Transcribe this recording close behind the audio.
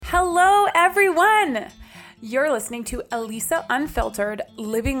everyone! You're listening to Elisa Unfiltered,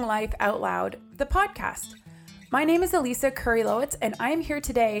 Living Life Out Loud, the podcast. My name is Elisa Curry-Lowitz, and I am here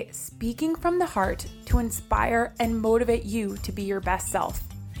today speaking from the heart to inspire and motivate you to be your best self.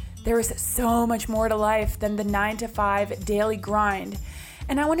 There is so much more to life than the 9-to-5 daily grind,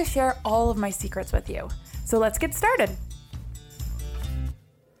 and I want to share all of my secrets with you. So let's get started.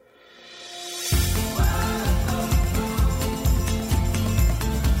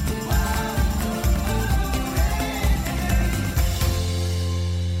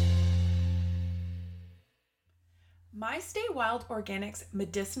 My Stay Wild Organics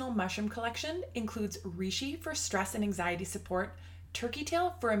medicinal mushroom collection includes reishi for stress and anxiety support, turkey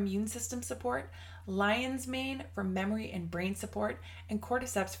tail for immune system support, lion's mane for memory and brain support, and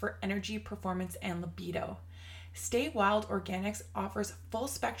cordyceps for energy, performance, and libido. Stay Wild Organics offers full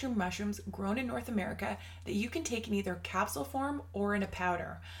spectrum mushrooms grown in North America that you can take in either capsule form or in a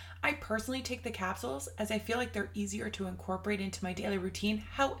powder. I personally take the capsules as I feel like they're easier to incorporate into my daily routine.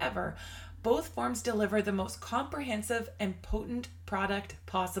 However, both forms deliver the most comprehensive and potent product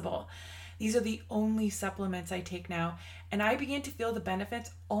possible. These are the only supplements I take now, and I begin to feel the benefits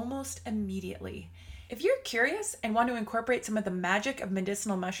almost immediately. If you're curious and want to incorporate some of the magic of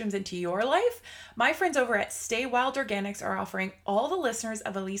medicinal mushrooms into your life, my friends over at Stay Wild Organics are offering all the listeners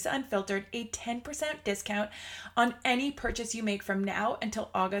of Elisa Unfiltered a 10% discount on any purchase you make from now until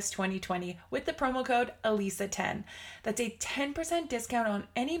August 2020 with the promo code ELISA10. That's a 10% discount on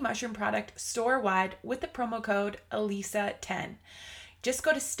any mushroom product store-wide with the promo code ELISA10. Just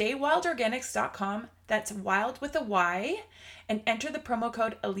go to staywildorganics.com, that's wild with a Y, and enter the promo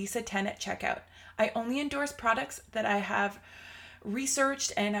code ELISA10 at checkout. I only endorse products that I have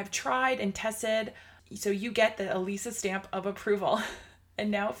researched and I've tried and tested, so you get the Elisa stamp of approval.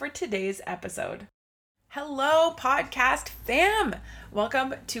 And now for today's episode. Hello, podcast fam!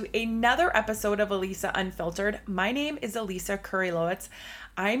 Welcome to another episode of Elisa Unfiltered. My name is Elisa Curry-Lowitz.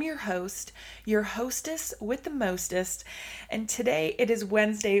 I'm your host, your hostess with the mostest, and today it is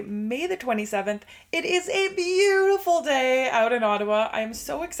Wednesday, May the 27th. It is a beautiful day out in Ottawa. I'm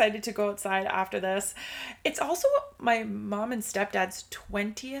so excited to go outside after this. It's also my mom and stepdad's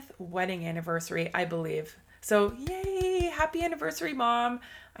 20th wedding anniversary, I believe. So yay, happy anniversary, Mom.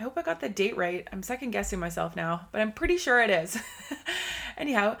 I hope I got the date right. I'm second guessing myself now, but I'm pretty sure it is.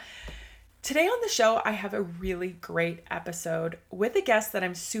 Anyhow, today on the show, I have a really great episode with a guest that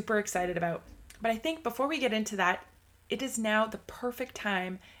I'm super excited about. But I think before we get into that, it is now the perfect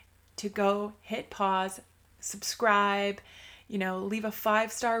time to go hit pause, subscribe, leave a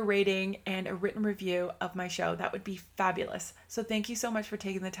 5-star rating and a written review of my show. That would be fabulous. So thank you so much for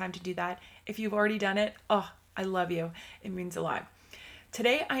taking the time to do that. If you've already done it, I love you. It means a lot.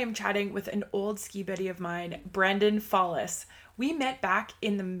 Today, I am chatting with an old ski buddy of mine, Brendan Follis. We met back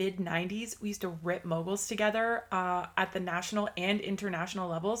in the mid-90s. We used to rip moguls together at the national and international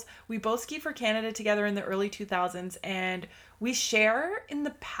levels. We both skied for Canada together in the early 2000s, and we share in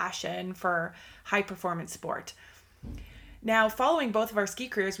the passion for high-performance sport. Now, following both of our ski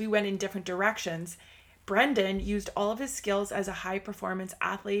careers, we went in different directions. Brendan used all of his skills as a high-performance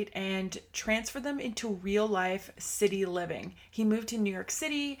athlete and transferred them into real-life city living. He moved to New York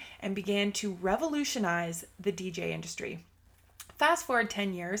City and began to revolutionize the DJ industry. Fast forward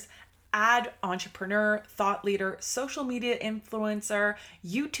 10 years, ad entrepreneur, thought leader, social media influencer,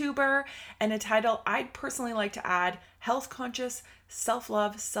 YouTuber, and a title I'd personally like to add, health-conscious,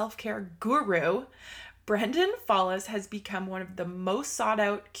 self-love, self-care guru. Brendan Follis has become one of the most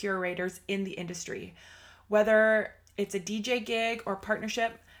sought-out curators in the industry. Whether it's a DJ gig or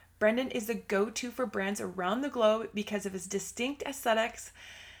partnership, Brendan is the go-to for brands around the globe because of his distinct aesthetics,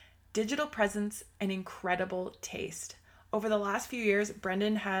 digital presence, and incredible taste. Over the last few years,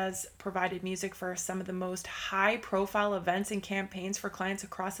 Brendan has provided music for some of the most high-profile events and campaigns for clients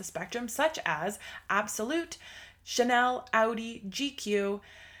across the spectrum, such as Absolut, Chanel, Audi, GQ,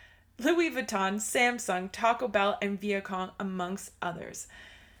 Louis Vuitton, Samsung, Taco Bell, and Viacom, amongst others.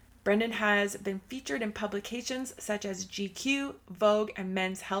 Brendan has been featured in publications such as GQ, Vogue, and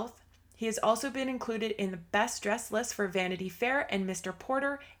Men's Health. He has also been included in the Best Dressed list for Vanity Fair and Mr.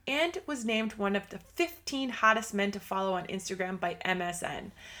 Porter, and was named one of the 15 hottest men to follow on Instagram by MSN.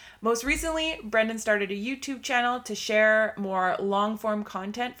 Most recently, Brendan started a YouTube channel to share more long-form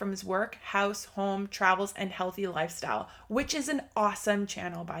content from his work, house, home, travels, and healthy lifestyle, which is an awesome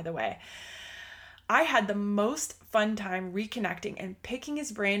channel, by the way. I had the most fun time reconnecting and picking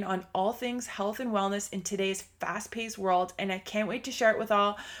his brain on all things health and wellness in today's fast-paced world, and I can't wait to share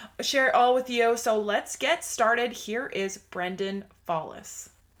it all with you. So let's get started. Here is Brendan Follis.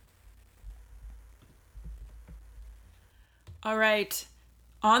 All right.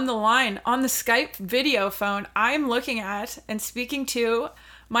 on the line, on the Skype video phone, I'm looking at and speaking to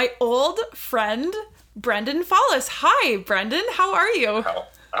my old friend, Brendan Follis. Hi, Brendan. How are you? Oh,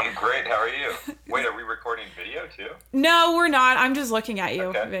 I'm great. How are you? Wait, are we recording video too? No, we're not. I'm just looking at you.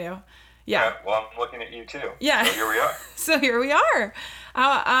 Okay. Video. Yeah. Okay, well, I'm looking at you too. Yeah. So here we are. So here we are.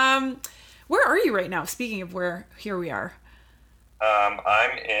 Where are you right now? Speaking of here we are.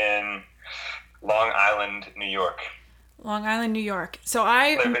 I'm in Long Island, New York. Long Island, New York. So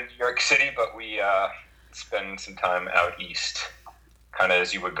I live in New York City, but we spend some time out east, kind of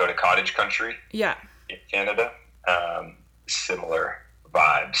as you would go to cottage country. Yeah. In Canada. Similar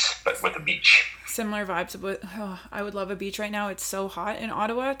vibes, but with a beach. Similar vibes. But I would love a beach right now. It's so hot in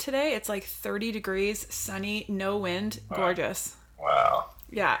Ottawa today. It's like 30 degrees, sunny, no wind, gorgeous. Wow.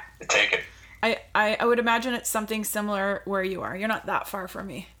 Yeah. Take it. I would imagine it's something similar where you are. You're not that far from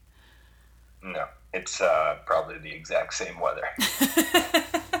me. No, it's probably the exact same weather.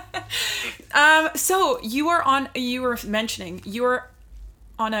 So you were mentioning you were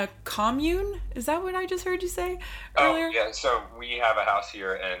on a commune. Is that what I just heard you say earlier? Oh, yeah. So we have a house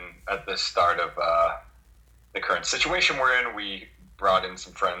here, and at the start of the current situation we're in, we brought in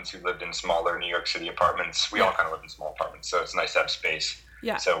some friends who lived in smaller New York City apartments. We all kind of live in small apartments, so it's nice to have space.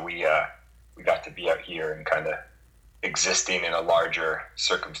 Yeah. So we got to be out here and kind of existing in a larger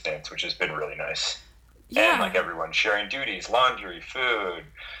circumstance, which has been really nice. Yeah. And like everyone sharing duties, laundry, food,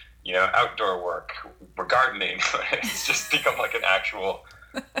 outdoor work, we're gardening. It's just become like an actual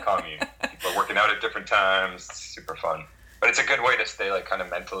commune. People are working out at different times. It's super fun. But it's a good way to stay like kind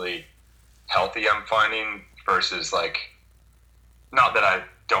of mentally healthy, I'm finding, versus like, not that I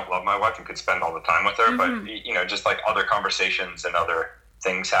don't love my wife and could spend all the time with her, but just like other conversations and other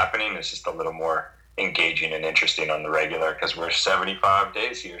things happening is just a little more engaging and interesting on the regular, because we're 75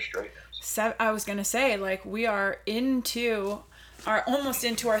 days here straight. I was gonna say, like, we are almost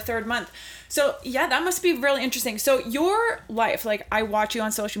into our third month. So yeah, that must be really interesting. So your life, like, I watch you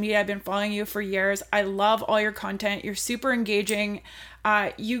on social media. I've been following you for years. I love all your content. You're super engaging.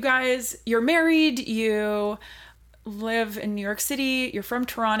 You guys, you're married. You live in New York City. You're from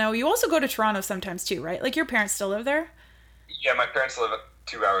Toronto. You also go to Toronto sometimes too, right? Like, your parents still live there? Yeah, my parents live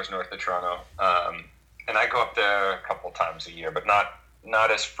 2 hours north of Toronto. And I go up there a couple times a year, but not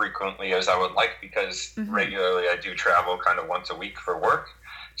as frequently as I would like, because regularly I do travel kind of once a week for work.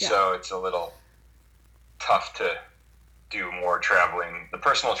 Yeah. So it's a little tough to do more traveling. The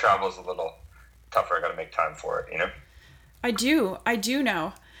personal travel is a little tougher. I got to make time for it, I do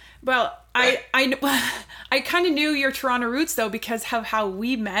know. Well, I kind of knew your Toronto roots though, because of how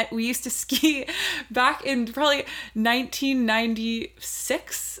we met. We used to ski back in probably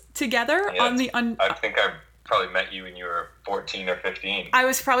 1996 together. Yeah, I think I probably met you when you were 14 or 15. I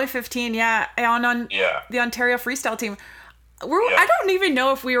was probably 15, yeah, on the Ontario freestyle team. I don't even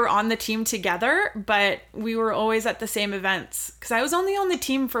know if we were on the team together, but we were always at the same events, because I was only on the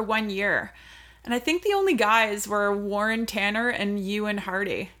team for 1 year. And I think the only guys were Warren Tanner and you and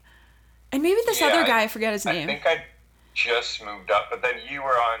Hardy. And maybe this other guy, I forget his name. I think I just moved up, but then you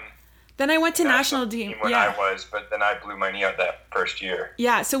were on... Then I went to national team when I was, but then I blew my knee out that first year.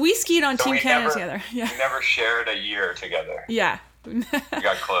 Yeah, so we skied on Team Canada together. Yeah. We never shared a year together. Yeah. We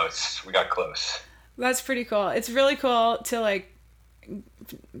got close. That's pretty cool. It's really cool to like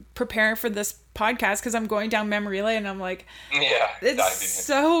prepare for this podcast, because I'm going down memory lane and I'm like, it's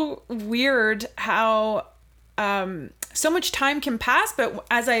so weird how so much time can pass, but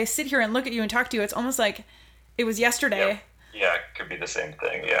as I sit here and look at you and talk to you, it's almost like it was yesterday. Yep. Yeah, it could be the same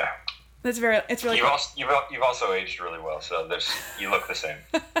thing. Yeah. It's really cool. You've also aged really well, so you look the same.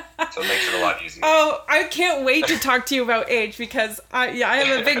 So it makes it a lot easier. Oh, I can't wait to talk to you about age, because I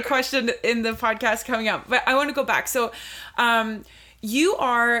have a big question in the podcast coming up. But I want to go back. So, you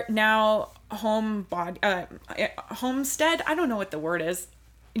are now homestead. I don't know what the word is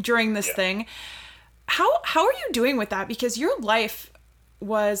during this thing. How are you doing with that? Because your life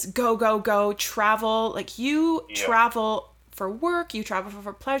was go, travel. Like, you travel for work, you travel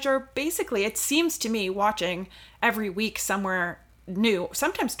for pleasure. Basically, it seems to me, watching every week somewhere new,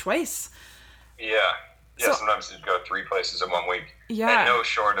 sometimes twice. Yeah. So, sometimes you'd go 3 places in 1 week. Yeah. And no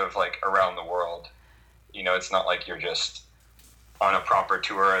short of like around the world. It's not like you're just on a proper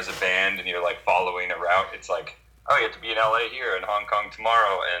tour as a band and you're like following a route. It's like, oh, you have to be in LA here and Hong Kong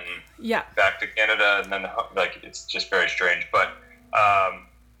tomorrow and back to Canada, and then like it's just very strange. But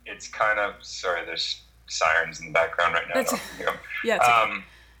it's kind of, sorry, there's sirens in the background right now.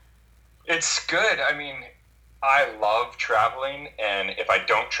 It's good. I mean, I love traveling, and if I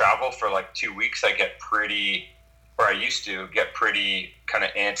don't travel for like 2 weeks, I used to get pretty kind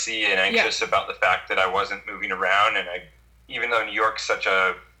of antsy and anxious about the fact that I wasn't moving around, and I even though New York's such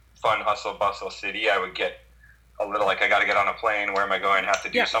a fun hustle bustle city, I would get a little like, I got to get on a plane. Where am I going? Have to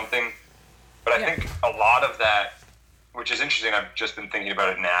do something. But I think a lot of that, which is interesting, I've just been thinking about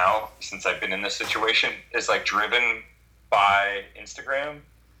it now since I've been in this situation, is like driven by Instagram.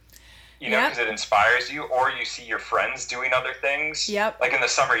 You know, because it inspires you, or you see your friends doing other things. Like in the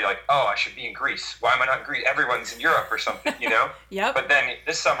summer, you're like, oh, I should be in Greece. Why am I not in Greece? Everyone's in Europe or something, you know? But then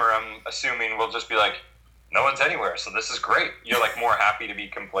this summer, I'm assuming we'll just be like, no one's anywhere, so this is great. You're like more happy to be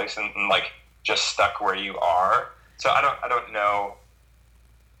complacent and like just stuck where you are. So I don't know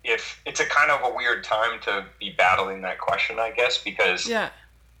if it's a kind of a weird time to be battling that question, I guess, because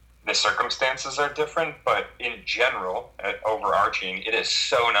the circumstances are different, but in general, overarching, it is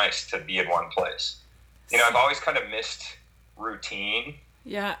so nice to be in one place. You know, I've always kind of missed routine.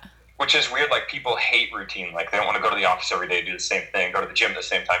 Which is weird. Like, people hate routine. Like, they don't want to go to the office every day, do the same thing, go to the gym at the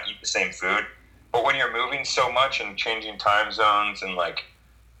same time, eat the same food. But when you're moving so much and changing time zones and, like,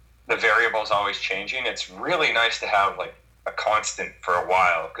 the variables always changing, it's really nice to have, like, a constant for a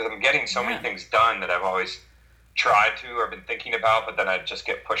while. Because I'm getting so many things done that I've always tried to or been thinking about, but then I just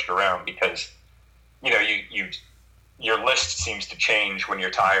get pushed around because, you know, your list seems to change when you're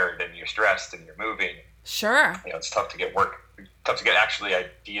tired and you're stressed and you're moving. Sure. You know, it's tough to get actually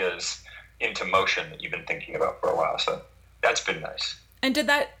ideas into motion that you've been thinking about for a while. So that's been nice. And did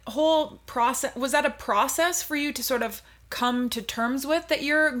that whole process, was that a process for you to sort of come to terms with that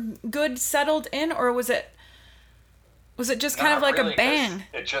you're good, settled in, or was it just kind of like really, a bang?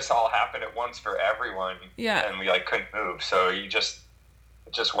 It just all happened at once for everyone. And we like couldn't move. So it just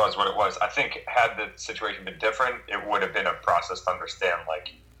was what it was. I think had the situation been different, it would have been a process to understand,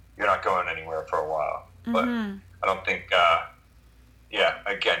 like, you're not going anywhere for a while. But I don't think,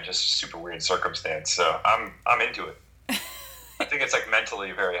 again, just super weird circumstance. So I'm into it. I think it's like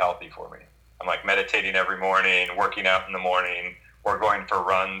mentally very healthy for me. I'm like meditating every morning, working out in the morning, or going for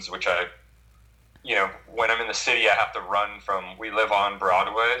runs, which you know, when I'm in the city, I have to run we live on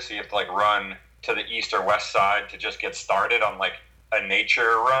Broadway, so you have to like run to the east or west side to just get started on like a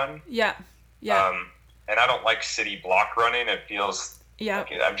nature run. And I don't like city block running. It feels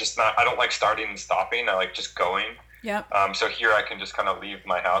like I'm just not, I don't like starting and stopping. I like just going. So here I can just kind of leave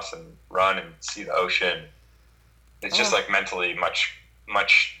my house and run and see the ocean. It's just like mentally much,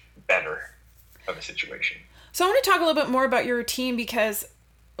 much better of a situation. So I want to talk a little bit more about your routine, because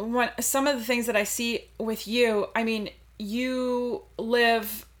some of the things that I see with you, I mean, you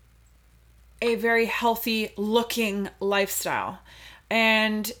live a very healthy looking lifestyle,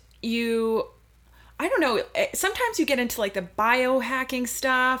 and I don't know, sometimes you get into like the biohacking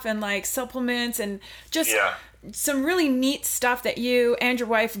stuff and like supplements and just some really neat stuff that you and your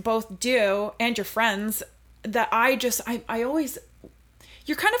wife both do, and your friends, that I always,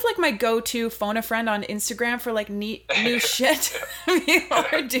 you're kind of like my go-to phone a friend on Instagram for like neat new shit people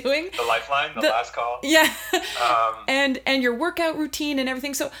are doing. The lifeline, the last call. Yeah. And your workout routine and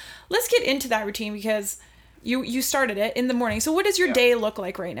everything. So let's get into that routine, because you started it in the morning. So what does your day look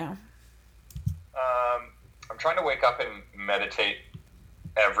like right now? I'm trying to wake up and meditate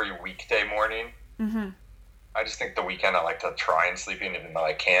every weekday morning. I just think the weekend I like to try and sleep in, even though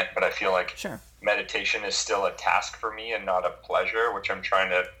I can't, but I feel like meditation is still a task for me and not a pleasure, which I'm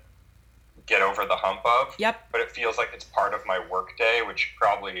trying to get over the hump of. But it feels like it's part of my work day, which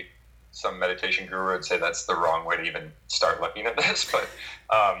probably some meditation guru would say that's the wrong way to even start looking at this. But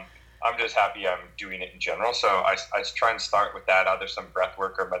I'm just happy I'm doing it in general. So I try and start with that, either some breath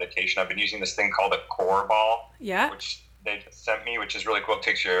work or meditation. I've been using this thing called a core ball, which they sent me, which is really cool. It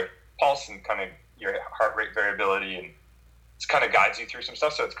takes your pulse and kind of your heart rate variability, and it kind of guides you through some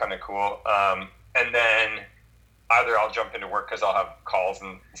stuff. So it's kind of cool. And then either I'll jump into work because I'll have calls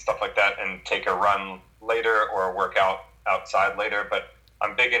and stuff like that and take a run later or work out outside later. But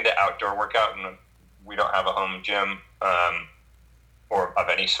I'm big into outdoor workout, and we don't have a home gym or of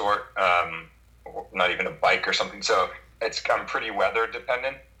any sort, not even a bike or something. So I'm pretty weather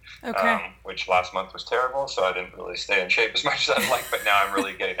dependent, which last month was terrible. So I didn't really stay in shape as much as I'd like, but now I'm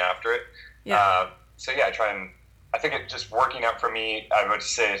really getting after it. I think it just working out for me, I would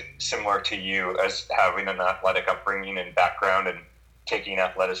say similar to you, as having an athletic upbringing and background and taking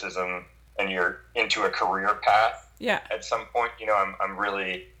athleticism and you're into a career path. At some point, you know, I'm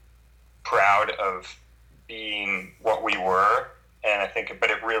really proud of being what we were. And I think, but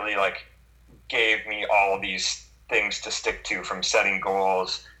it really like gave me all these things to stick to, from setting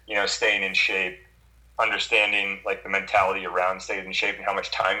goals, you know, staying in shape, understanding like the mentality around staying in shape and how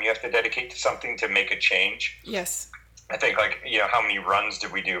much time you have to dedicate to something to make a change. I think, like, you know, how many runs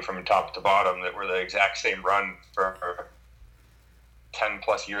did we do from top to bottom that were the exact same run for 10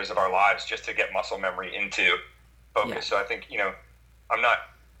 plus years of our lives just to get muscle memory into focus. Yeah. So I think, I'm not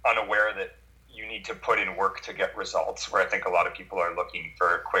unaware that you need to put in work to get results, where I think a lot of people are looking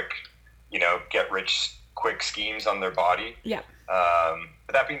for quick, get rich quick schemes on their body. Yeah.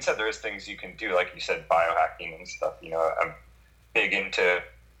 But that being said, there's things you can do, like you said, biohacking and stuff. I'm big into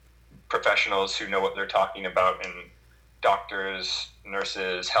professionals who know what they're talking about, and doctors,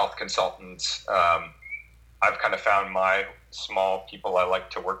 nurses, health consultants. I've kind of found my small people I like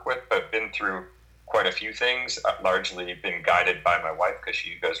to work with, but been through quite a few things. I've largely been guided by my wife because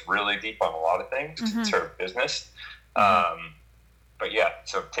she goes really deep on a lot of things. Mm-hmm. It's her business. Mm-hmm. But yeah,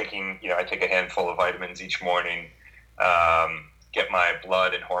 so I take a handful of vitamins each morning, get my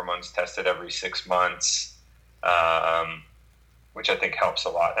blood and hormones tested every 6 months, which I think helps a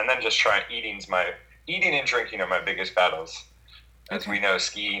lot. And then just eating and drinking are my biggest battles. As we know,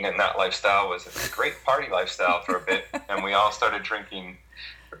 skiing and that lifestyle was a great party lifestyle for a bit, and we all started drinking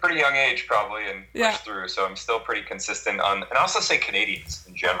at a pretty young age probably, and pushed through. So I'm still pretty consistent on, and I also say Canadians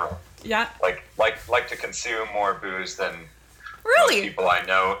in general. Yeah. Like to consume more booze than really most people I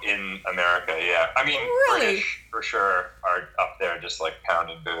know in America. Yeah. I mean, really? British for sure are up there just like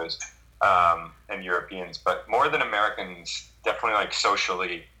pounding booze, and Europeans, but more than Americans, definitely like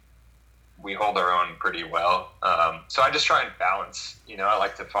socially, we hold our own pretty well. So I just try and balance, I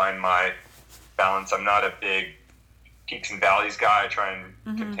like to find my balance. I'm not a big peaks and valleys guy. I try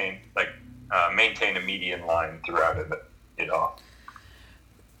and maintain a median line throughout it all.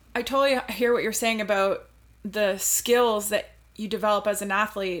 I totally hear what you're saying about the skills that you develop as an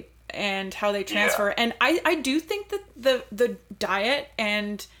athlete and how they transfer. Yeah. And I do think that the diet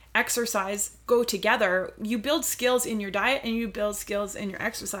and exercise go together. You build skills in your diet and you build skills in your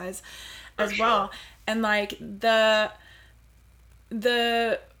exercise as well. And like the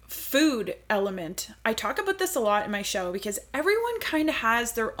food element, I talk about this a lot in my show because everyone kind of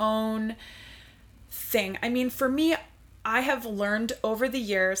has their own thing. I mean, for me, I have learned over the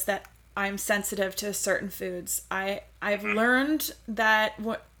years that I'm sensitive to certain foods. I've learned that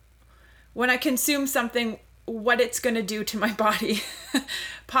when I consume something, what it's going to do to my body,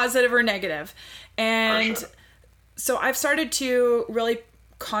 positive or negative. And so I've started to really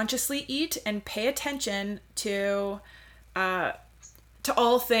consciously eat and pay attention to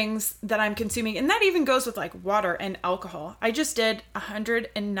all things that I'm consuming. And that even goes with like water and alcohol. I just did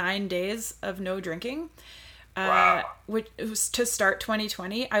 109 days of no drinking. Which was to start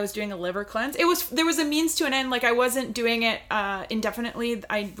 2020. I was doing a liver cleanse. There was a means to an end. Like I wasn't doing it indefinitely.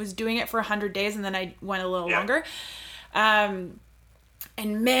 I was doing it for 100 days and then I went a little longer. And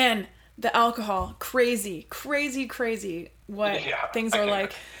man, the alcohol, crazy what things are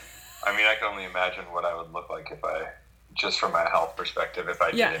like. I mean, I can only imagine what I would look like if I, just from a health perspective, if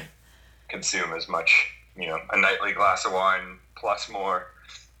I didn't consume as much, a nightly glass of wine plus more.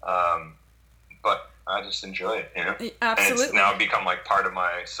 But I just enjoy it, Absolutely. And it's now become like part of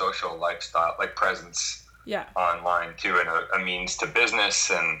my social lifestyle, like presence online too, and a means to business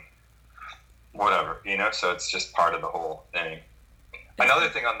and whatever, so it's just part of the whole thing. Another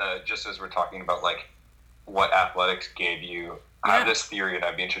thing just as we're talking about like what athletics gave you, I have this theory and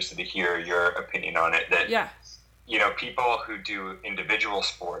I'd be interested to hear your opinion on it, that, people who do individual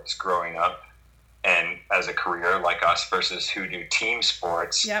sports growing up and as a career like us versus who do team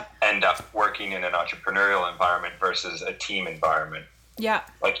sports end up working in an entrepreneurial environment versus a team environment. Yeah.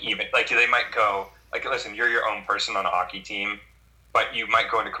 Like they might go, like, listen, you're your own person on a hockey team, but you might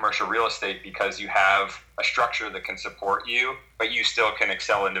go into commercial real estate because you have a structure that can support you, but you still can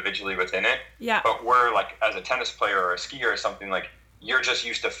excel individually within it. Yeah. But we're like, as a tennis player or a skier or something, like you're just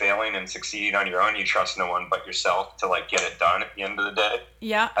used to failing and succeeding on your own. You trust no one but yourself to like get it done at the end of the day.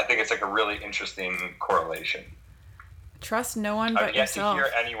 Yeah. I think it's like a really interesting correlation. Trust no one but yourself. I've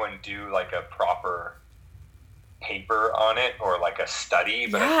yet to hear anyone do like a proper paper on it or like a study,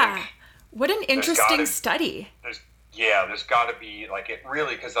 but I think what an interesting study. There's got to be like it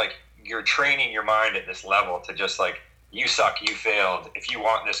really, because like you're training your mind at this level to just like, you suck, you failed. If you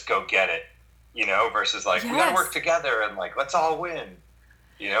want this, go get it. Versus like, we gotta work together and like, let's all win,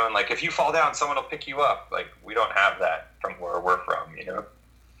 and like, if you fall down, someone will pick you up. Like, we don't have that from where we're from,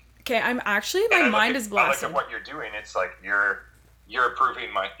 Okay, I'm actually, my mind is blasted. I look at what you're doing, it's like, you're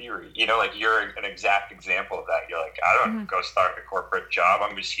proving my theory, like, you're an exact example of that. You're like, I don't go start a corporate job.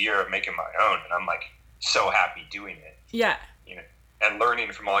 I'm just here making my own. And I'm like, so happy doing it. Yeah. And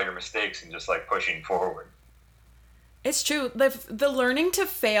learning from all your mistakes and just like pushing forward. It's true. The learning to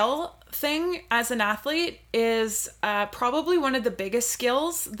fail thing as an athlete is probably one of the biggest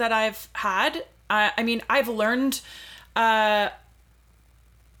skills that I've had. I mean, I've learned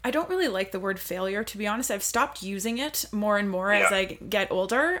I don't really like the word failure, to be honest. I've stopped using it more and more as I get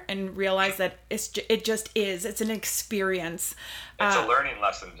older and realize that it just is. It's an experience. It's a learning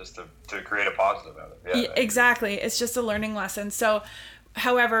lesson just to create a positive out of it. Yeah, exactly. It's just a learning lesson. So,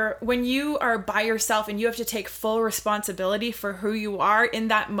 however, when you are by yourself and you have to take full responsibility for who you are in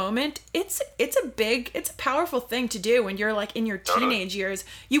that moment, it's a powerful thing to do when you're like in your teenage years.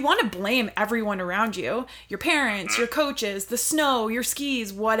 You want to blame everyone around you, your parents, your coaches, the snow, your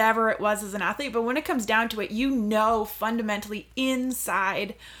skis, whatever it was as an athlete. But when it comes down to it, you know fundamentally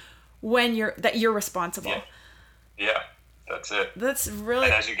inside that you're responsible. Yeah, that's it. That's really...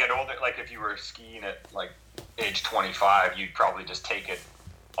 And as you get older, like if you were skiing at like age 25, you'd probably just take it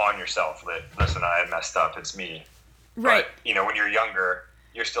on yourself that, listen, I messed up, it's me. Right. But, when you're younger,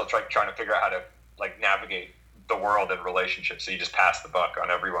 you're still trying to figure out how to like navigate the world and relationships, so you just pass the buck on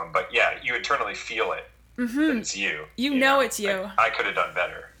everyone. But yeah, you internally feel it, that it's you. You know it's you. I could have done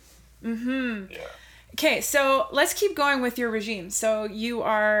better. Yeah. Okay, so let's keep going with your regime. So you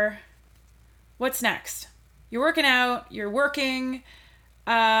are... What's next? You're working out, you're working.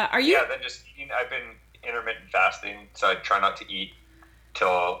 Are you... Yeah, then just I've been intermittent fasting, so I try not to eat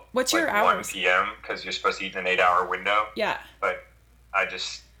till what's your hours? 1 p.m. because you're supposed to eat in an 8-hour window. Yeah. But I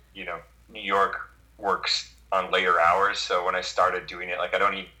just, New York works on later hours, so when I started doing it, like I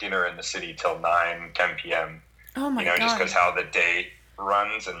don't eat dinner in the city till 9, 10 p.m. Oh my God. Just because how the day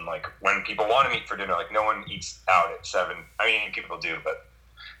runs, and like when people want to meet for dinner, like no one eats out at 7. I mean, people do, but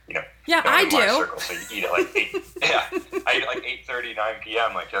yeah, I do. Circle, so you eat at like 8. Yeah, I eat at like 8:30, 9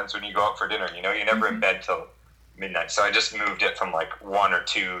 p.m. Like that's when you go out for dinner. You're never in bed till midnight. So I just moved it from like 1 or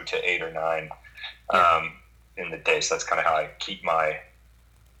 2 to 8 or 9 in the day. So that's kind of how I keep my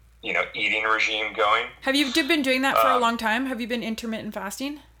eating regime going. Have you been doing that for a long time? Have you been intermittent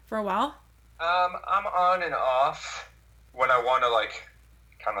fasting for a while? I'm on and off when I want to like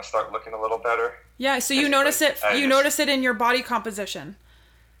kind of start looking a little better. Yeah. So you notice it. You notice it in your body composition.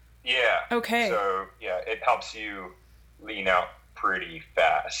 Yeah. Okay. So yeah, it helps you lean out pretty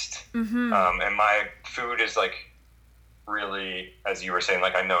fast. Mm-hmm. And my food is like really, as you were saying,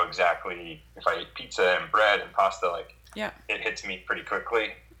 like I know exactly if I eat pizza and bread and pasta, like it hits me pretty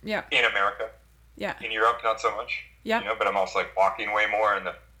quickly. Yeah. In America. Yeah. In Europe, not so much. Yeah. But I'm also like walking way more, and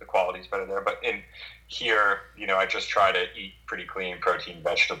the quality's better there. But in here, I just try to eat pretty clean protein,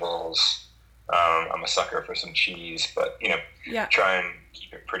 vegetables. I'm a sucker for some cheese, but try and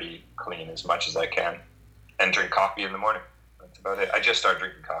keep it pretty clean as much as I can, and drink coffee in the morning. That's about it. I just started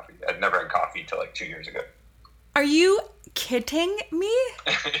drinking coffee. I'd never had coffee till like 2 years ago. Are you kidding me?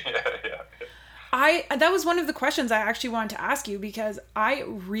 Yeah. That was one of the questions I actually wanted to ask you, because I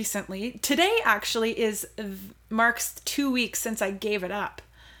recently, today actually marks 2 weeks since I gave it up.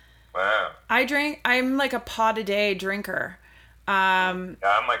 Wow. I'm like a pot a day drinker. I'm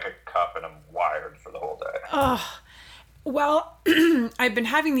like a cup, and I'm wired for the whole day. Oh, well, I've been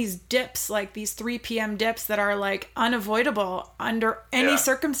having these dips, like these 3 p.m. dips that are like unavoidable under any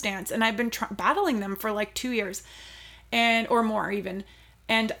circumstance. And I've been battling them for like 2 years or more even.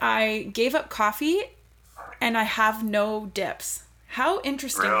 And I gave up coffee and I have no dips. How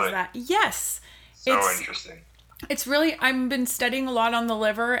interesting is that? Yes. So interesting. It's really, I've been studying a lot on the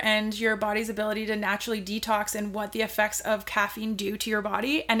liver and your body's ability to naturally detox and what the effects of caffeine do to your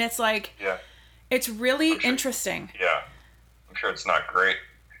body. And it's like, it's really interesting. Yeah. I'm sure it's not great.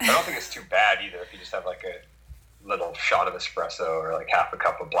 I don't think it's too bad either if you just have like a little shot of espresso or like half a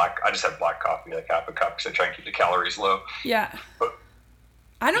cup of I just have black coffee, like half a cup, because I try and keep the calories low. Yeah. But,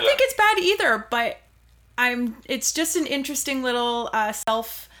 I don't think it's bad either, but it's just an interesting little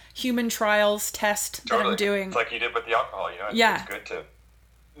human trials test that I'm doing. It's like you did with the alcohol, I think it's good to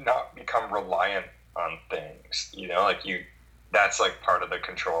not become reliant on things, that's like part of the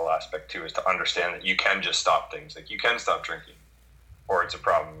control aspect too, is to understand that you can just stop things. Like you can stop drinking, or it's a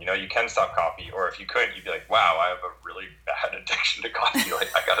problem. You can stop coffee, or if you couldn't, you'd be like, wow, I have a really bad addiction to coffee. Like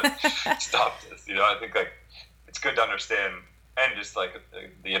I gotta stop this. I think like it's good to understand, and just like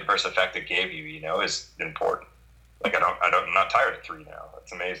the adverse effect it gave you, is important. Like I'm not tired at 3 now.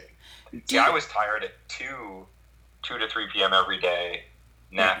 That's amazing. I was tired at 2 to 3 p.m. every day,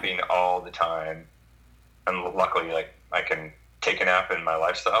 napping all the time, and luckily, like I can take a nap in my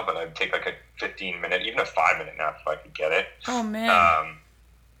lifestyle, but I'd take like a 15-minute, even a 5-minute nap if I could get it. Oh man.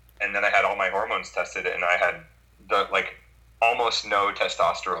 And then I had all my hormones tested, and I had almost no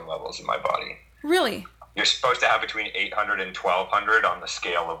testosterone levels in my body. Really? You're supposed to have between 800 and 1200 on the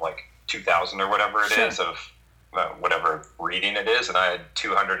scale of like 2000 or whatever it is of whatever reading it is, and I had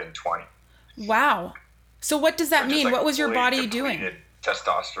 220. Wow. So what does that mean? What was your body doing?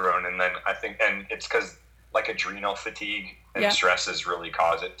 Testosterone, and then I think, and it's because like adrenal fatigue and Yeah. stresses really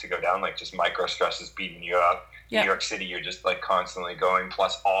cause it to go down. Like just micro stresses beating you up. Yeah. New York City, you're just like constantly going,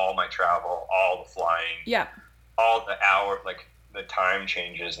 plus all my travel, all the flying, Yeah. all the like the time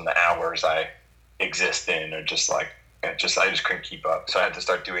changes and the hours I exist in are just like, I just couldn't keep up. So I had to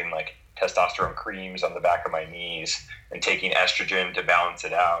start doing like testosterone creams on the back of my knees and taking estrogen to balance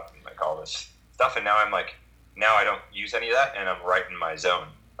it out and like all this stuff. And now I'm like, now I don't use any of that and I'm right in my zone.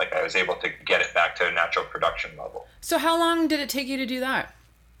 Like I was able to get it back to a natural production level. So how long did it take you to do that?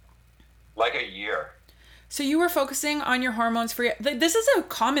 Like a year. So you were focusing on your hormones for this is a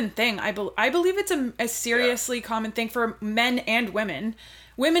common thing. I believe it's a seriously common thing for men and women.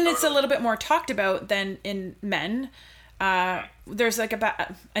 Women, it's a little bit more talked about than in men. There's like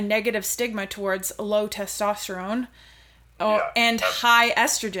a negative stigma towards low testosterone and high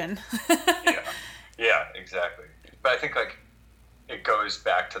estrogen. Yeah, exactly. But I think like it goes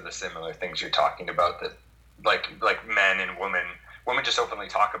back to the similar things you're talking about, that like men and women just openly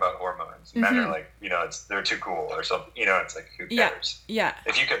talk about hormones. Men are like, they're too cool or something. It's like, who cares? Yeah.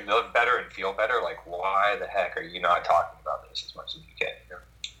 If you can live better and feel better, like why the heck are you not talking about this as much as you can?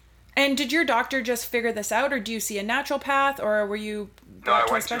 And did your doctor just figure this out, or do you see a natural path, or were you brought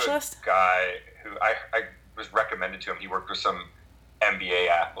to a specialist? To a guy who I was recommended to him. He worked with some NBA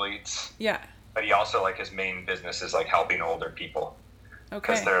athletes. Yeah. But he also, like, his main business is like helping older people. Okay.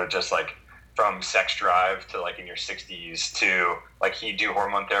 Because they're just like from sex drive to like in your 60s to like he'd do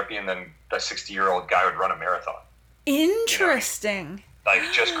hormone therapy, and then the 60-year-old guy would run a marathon. Interesting. Like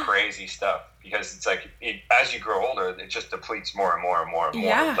just crazy stuff. Because it's like, as you grow older, it just depletes more and more and more and more.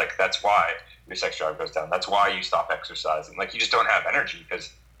 Yeah. Like, that's why your sex drive goes down. That's why you stop exercising. Like, you just don't have energy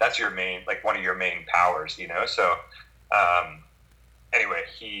because that's your main, like, one of your main powers, So, anyway,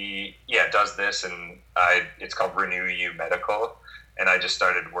 he, does this, and it's called Renew You Medical. And I just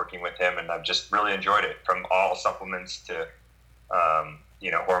started working with him, and I've just really enjoyed it, from all supplements to,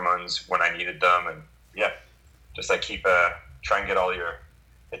 hormones when I needed them. And, just like try and get all your...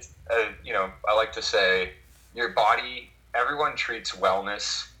 It's, I like to say your body, everyone treats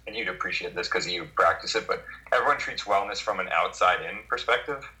wellness, and you'd appreciate this because you practice it, but everyone treats wellness from an outside-in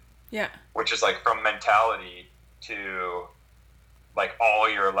perspective. Yeah. Which is like from mentality to like all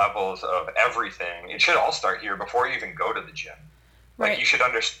your levels of everything. It should all start here before you even go to the gym. Like you should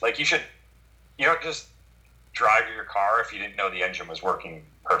you don't just drive your car if you didn't know the engine was working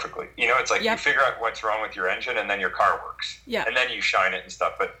perfectly. It's like you figure out what's wrong with your engine, and then your car works. Yeah. And then you shine it and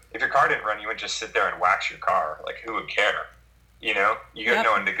stuff. But if your car didn't run, you would just sit there and wax your car. Like, who would care? You got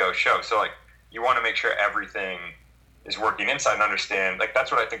no one to go show. So, like, you want to make sure everything is working inside and understand. Like,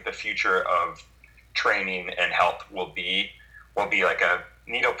 that's what I think the future of training and health will be like a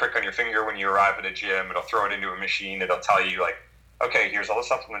needle prick on your finger when you arrive at a gym. It'll throw it into a machine. It'll tell you, like, okay, here's all the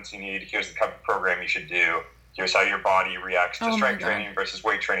supplements you need. Here's the type of program you should do. Here's how your body reacts to strength training versus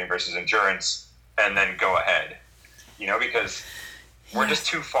weight training versus endurance, and then go ahead. Because we're just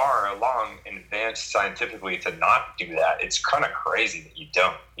too far along in advanced scientifically to not do that. It's kind of crazy that you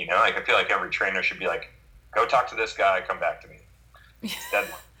don't, Like, I feel like every trainer should be like, go talk to this guy, come back to me. Instead,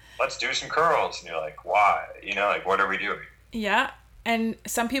 let's do some curls. And you're like, why? Like, what are we doing? Yeah. And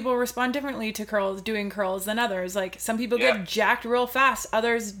some people respond differently to doing curls than others. Like, some people get jacked real fast,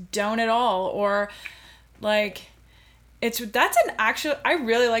 others don't at all. Or... like, I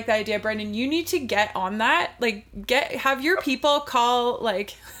really like the idea, Brendan. You need to get on that. Like, have your people call,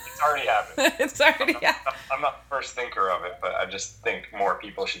 like... It's already happened. It's already happened. I'm not the first thinker of it, but I just think more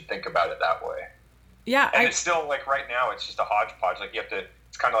people should think about it that way. Yeah. And it's still, like, right now, it's just a hodgepodge. Like, you have to...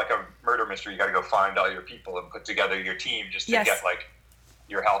 It's kind of like a murder mystery. You got to go find all your people and put together your team just to get, like,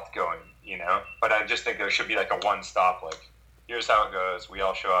 your health going, But I just think there should be, like, a one-stop, like, here's how it goes. We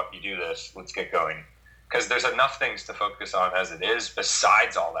all show up. You do this. Let's get going. Because there's enough things to focus on as it is,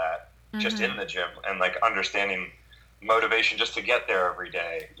 besides all that, just in the gym, and like understanding motivation just to get there every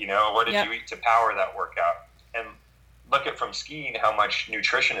day. What did you eat to power that workout? And look at from skiing how much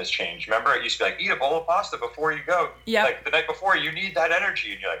nutrition has changed. Remember, it used to be like, eat a bowl of pasta before you go. Yeah. Like the night before, you need that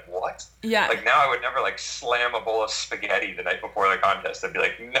energy, and you're like, what? Yeah. Like now, I would never like slam a bowl of spaghetti the night before the contest. I'd be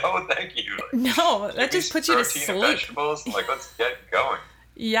like, no, thank you. Like, no, that just puts you to sleep. And vegetables, and like let's get going.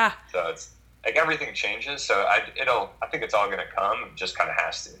 Yeah. So it's. Like, everything changes, so I think it's all going to come. It just kind of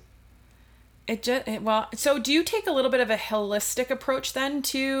has to. So do you take a little bit of a holistic approach then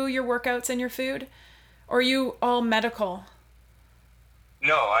to your workouts and your food? Or are you all medical?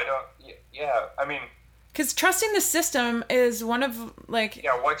 No, I don't. Yeah, I mean... Because trusting the system is one of, like...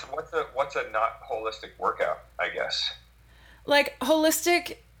 Yeah, what's a not holistic workout, I guess? Like,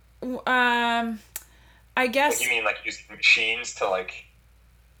 holistic, I guess... Like, you mean, like, using machines to, like...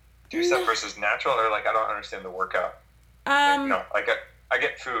 do stuff versus natural, or like I don't understand the workout. No, like I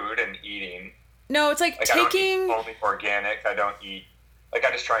get food and eating. No, it's like taking. I don't eat only organic. I don't eat, like,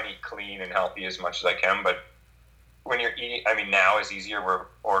 I just try and eat clean and healthy as much as I can. But when you're eating, I mean, now is easier. We're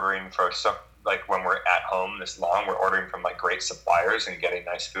ordering for some, like when we're at home this long, we're ordering from like great suppliers and getting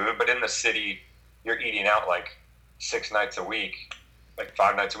nice food. But in the city, you're eating out like 6 nights a week, like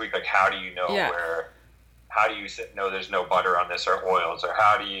 5 nights a week. Like, how do you know how do you know there's no butter on this or oils, or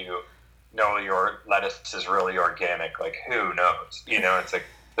how do you know your lettuce is really organic? Like, who knows? You know, it's like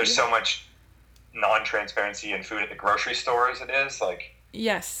there's so much non-transparency in food at the grocery store as it is. Like,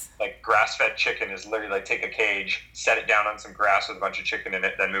 yes, like grass-fed chicken is literally like take a cage, set it down on some grass with a bunch of chicken in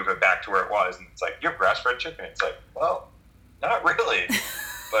it, then move it back to where it was, and it's like, you're grass-fed chicken. It's like, well, not really,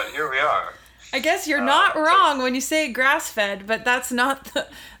 but here we are. I guess you're not wrong when you say grass-fed, but that's not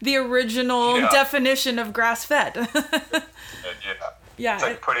the original definition of grass-fed. Yeah. It's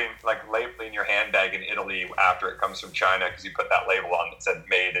like labeling your handbag in Italy after it comes from China because you put that label on that said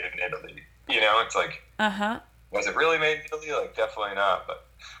made in Italy. You know, it's like, was it really made in Italy? Like, definitely not. But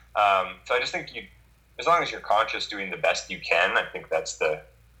so I just think as long as you're conscious doing the best you can, I think that's the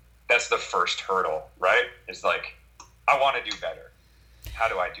first hurdle, right? It's like, I want to do better. How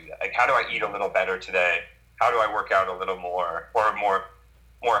do I do that? Like, how do I eat a little better today? How do I work out a little more or more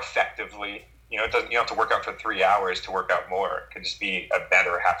effectively? You know, you don't have to work out for 3 hours to work out more. It could just be a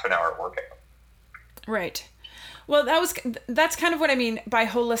better half an hour workout. Right. Well, that's kind of what I mean by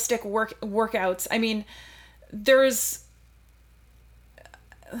holistic workouts. I mean, there's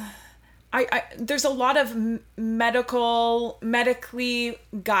a lot of medically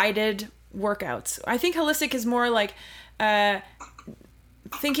guided workouts. I think holistic is more like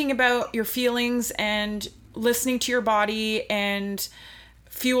thinking about your feelings and listening to your body and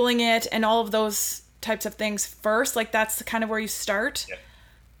fueling it and all of those types of things first. Like, that's kind of where you start. Yeah.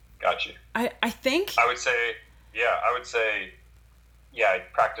 Got you. I think. I would say, I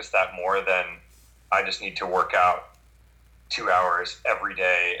practice that more than I just need to work out 2 hours every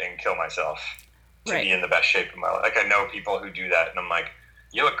day and kill myself to be in the best shape of my life. Like, I know people who do that, and I'm like,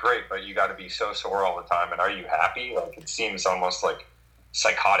 you look great, but you got to be so sore all the time. And are you happy? Like, it seems almost like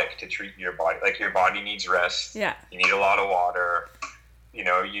psychotic to treat your body. Like, your body needs rest. Yeah. You need a lot of water. You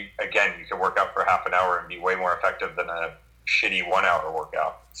know, you can work out for half an hour and be way more effective than a shitty 1 hour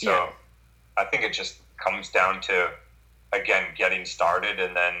workout. So I think it just comes down to, again, getting started.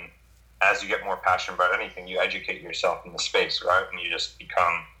 And then as you get more passionate about anything, you educate yourself in the space, right? And you just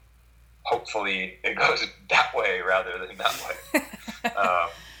become, hopefully it goes that way rather than that way.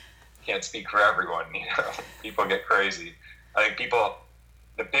 Can't speak for everyone, you know, people get crazy. I think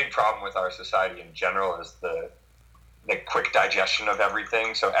the big problem with our society in general is the quick digestion of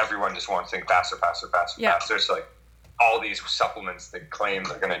everything. So everyone just wants things faster. So like all these supplements that claim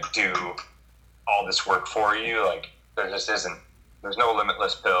they're going to do all this work for you, like there just isn't. There's no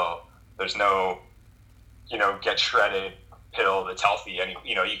Limitless pill. There's no, get shredded pill that's healthy. And,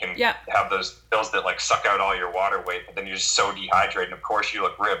 you can have those pills that like suck out all your water weight, but then you're just so dehydrated. And of course you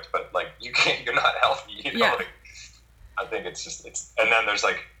look ripped, but like you're not healthy. Like, I think and then there's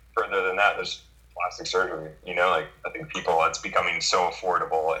like further than that, there's plastic surgery, like I think it's becoming so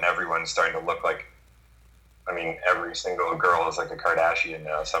affordable and everyone's starting to look like, I mean, every single girl is like a Kardashian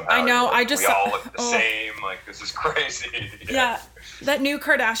now somehow. I know. Like, we all look the same. Like, this is crazy. Yeah. That new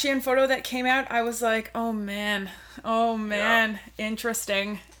Kardashian photo that came out, I was like, oh man,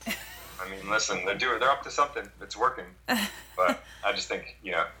 interesting. I mean, listen, they're up to something. It's working. But I just think,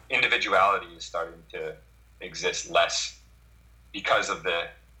 individuality is starting to exist less because of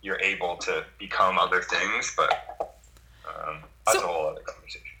you're able to become other things, but that's a whole other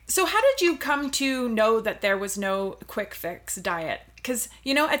conversation. So how did you come to know that there was no quick fix diet? Because,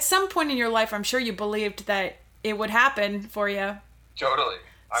 at some point in your life, I'm sure you believed that it would happen for you. Totally.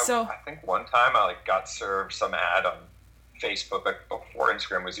 I think one time I got served some ad on Facebook before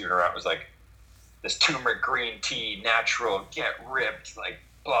Instagram was even around. It was like, this turmeric green tea, natural, get ripped, like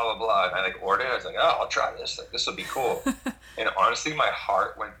blah, blah, blah. And I ordered it. I was like, oh, I'll try this. Like, this will be cool. And honestly, my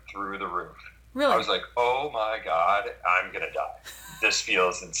heart went through the roof. Really? I was like, oh my God, I'm going to die. This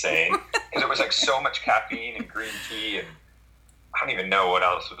feels insane. Because it was like so much caffeine and green tea, and I don't even know what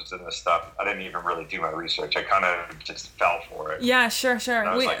else was in this stuff. I didn't even really do my research. I kind of just fell for it. Yeah, sure. And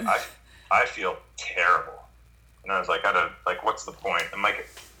I was like, I feel terrible. And I was like, what's the point? I'm like,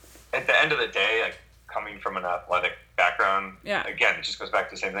 at the end of the day, like, coming from an athletic background, again, it just goes back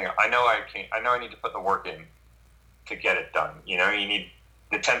to the same thing. I know I need to put the work in to get it done. You need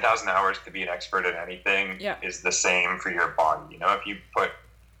the 10,000 hours to be an expert at anything is the same for your body. If you put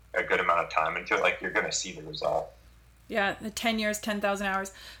a good amount of time into it, like, you're going to see the result. Yeah, the 10 years, 10,000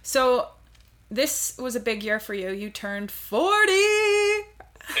 hours. So this was a big year for you. You turned 40.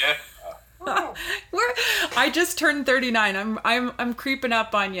 Yeah. I just turned 39. I'm creeping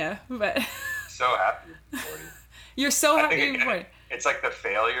up on you, but So happy for 40. You're so happy. Again, it's like the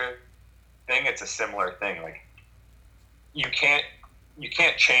failure thing. It's a similar thing. Like you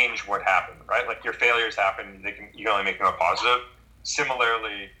can't change what happened, right? Like your failures happen. You can only make them a positive.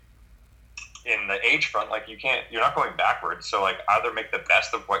 Similarly, in the age front, like you're not going backwards. So like either make the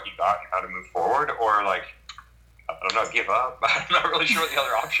best of what you got and how to move forward, or like, I don't know, give up. I'm not really sure what the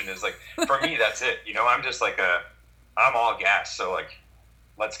other option is. Like for me, that's it. I'm just like I'm all gas. So like,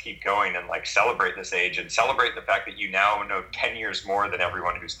 let's keep going and like celebrate this age and celebrate the fact that you now know 10 years more than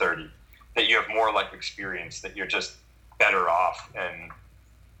everyone who's 30, that you have more life experience, that you're just better off, and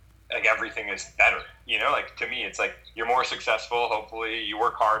like everything is better. Like to me, it's like you're more successful. Hopefully you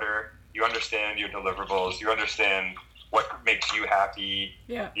work harder. You understand your deliverables. You understand what makes you happy.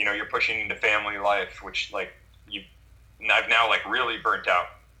 Yeah. You're pushing into family life, which like I've now like really burnt out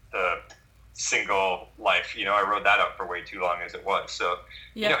the single life. I rode that out for way too long as it was. So,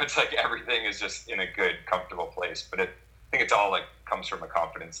 it's like everything is just in a good, comfortable place. But I think it's all like comes from a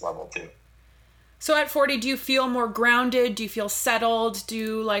confidence level too. So at 40, do you feel more grounded? Do you feel settled?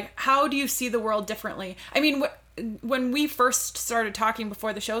 How do you see the world differently? I mean, when we first started talking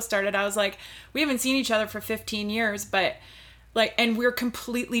before the show started, I was like, we haven't seen each other for 15 years, but and we're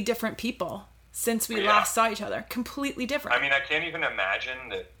completely different people since we last saw each other. Completely different. I mean, I can't even imagine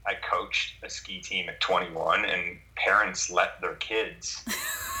that I coached a ski team at 21 and parents let their kids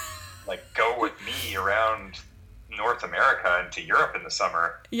go with me around North America and to Europe in the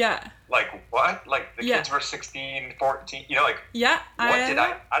summer. Yeah. Like what? Like the kids were 16, 14, Yeah.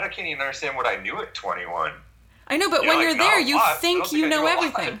 I can't even understand what I knew at 21. I know, but when you're there, you think you know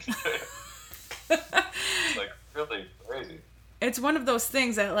everything. It's like really crazy. It's one of those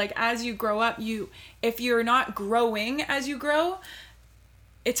things that as you grow up, if you're not growing as you grow,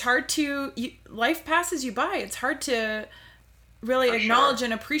 it's hard to, life passes you by. It's hard to really acknowledge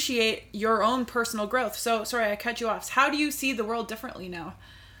and appreciate your own personal growth. So, sorry, I cut you off. How do you see the world differently now?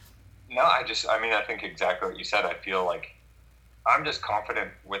 No, I think exactly what you said. I feel like I'm just confident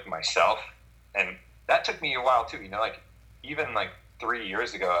with myself. And that took me a while too. Even 3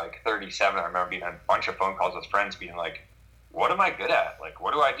 years ago, 37, I remember being on a bunch of phone calls with friends being like, what am I good at?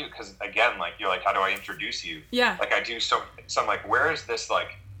 What do I do? Because again, you're like, how do I introduce you? Yeah. I do some where is this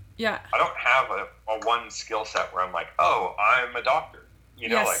yeah. I don't have a one skill set where I'm like, oh, I'm a doctor.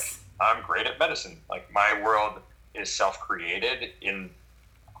 Yes. I'm great at medicine. My world is self-created in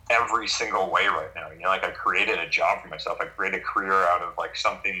every single way right now. I created a job for myself. I created a career out of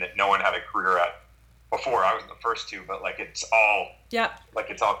something that no one had a career at before. I was the first to, but it's all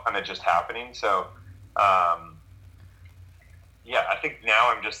it's all kind of just happening. So I think now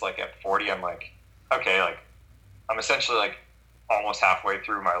I'm just at 40, I'm okay, I'm essentially almost halfway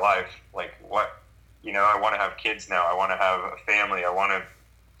through my life. What, I want to have kids now. I want to have a family. I want to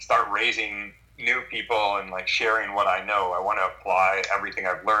start raising new people and sharing what I know. I want to apply everything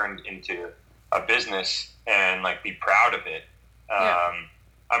I've learned into a business and be proud of it.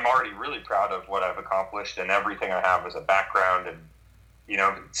 I'm already really proud of what I've accomplished and everything I have as a background. And,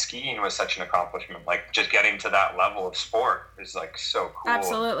 skiing was such an accomplishment. Just getting to that level of sport is so cool.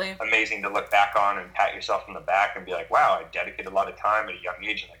 Absolutely. Amazing to look back on and pat yourself on the back and be like, wow, I dedicated a lot of time at a young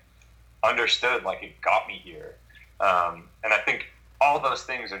age and understood it got me here. And I think all those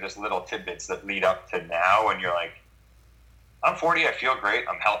things are just little tidbits that lead up to now. And you're I'm 40. I feel great.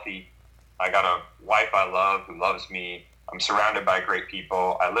 I'm healthy. I got a wife I love who loves me. I'm surrounded by great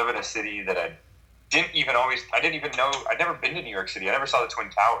people. I live in a city that I didn't even know. I'd never been to New York City. I never saw the Twin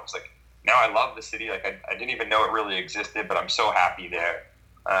Towers. Now I love the city. I didn't even know it really existed, but I'm so happy there.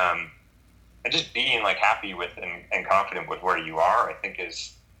 And just being happy with and confident with where you are, I think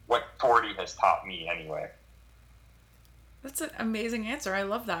is what 40 has taught me anyway. That's an amazing answer. I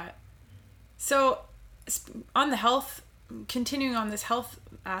love that. So on the health, continuing on this health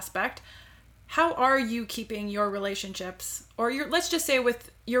aspect, how are you keeping your relationships, or let's just say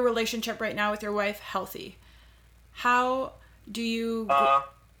with your relationship right now with your wife, healthy? How do you...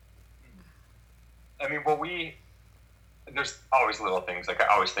 there's always little things. I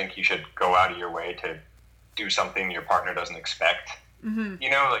always think you should go out of your way to do something your partner doesn't expect. Mm-hmm.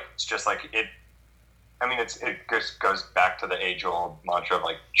 It's just it just goes back to the age-old mantra of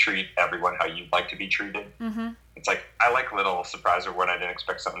treat everyone how you'd like to be treated. Mm-hmm. It's I like little surprises when I didn't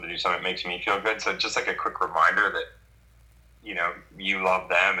expect something to do something that makes me feel good. So just a quick reminder that, you love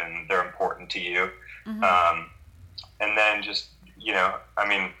them and they're important to you. Mm-hmm. And then just,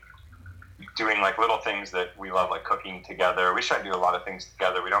 doing like little things that we love, like cooking together. We try to do a lot of things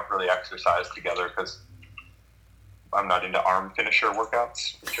together. We don't really exercise together because I'm not into arm finisher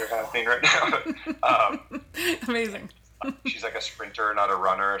workouts, which are happening right now. Amazing. She's like a sprinter, not a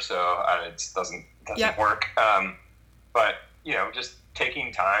runner, so it doesn't Yep. work. But just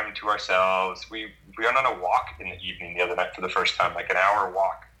taking time to ourselves. We went on a walk in the evening the other night for the first time, like an hour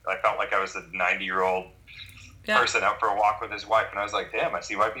walk. I felt like I was a 90-year-old person out for a walk with his wife, and I was like, damn, I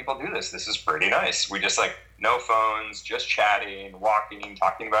see why people do this. This is pretty nice. We just like no phones, just chatting, walking,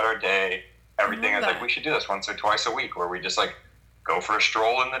 talking about our day, everything. I was like, we should do this once or twice a week, where we just like go for a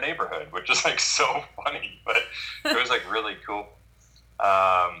stroll in the neighborhood, which is like so funny, but it was like really cool.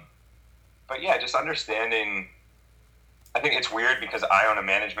 But yeah, just understanding. I think it's weird because I own a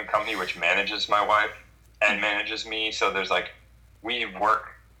management company which manages my wife and manages me. So there's like, we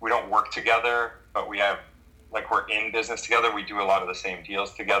don't work together, but we have, like, we're in business together. We do a lot of the same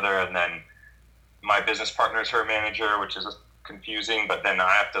deals together. And then my business partner is her manager, which is confusing, but then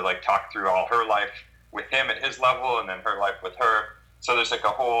I have to like talk through all her life with him at his level and then her life with her. So there's like a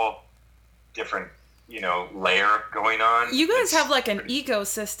whole different, layer going on. You guys have like an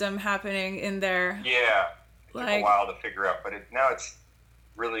ecosystem happening in there. Yeah. It took a while to figure out, but now it's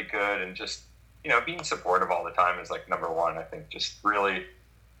really good. And just, being supportive all the time is like number one. I think just really,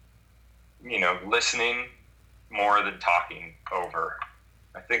 listening more than talking over.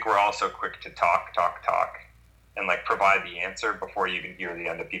 I think we're also quick to talk, and like provide the answer before you even hear the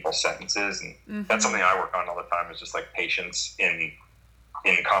end of people's sentences. And that's something I work on all the time, is just like patience in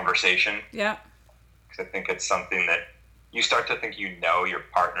conversation. Yeah. Because I think it's something that you start to think your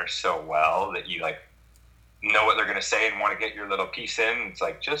partner so well that you like know what they're going to say and want to get your little piece in. It's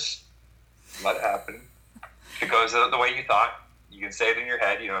like, just let it happen. If it goes the way you thought, you can say it in your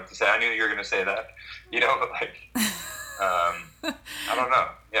head. You don't have to say, I knew you were going to say that. But like, I don't know.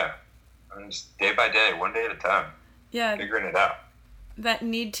 Yeah. I'm just day by day, one day at a time. Yeah. Figuring it out. That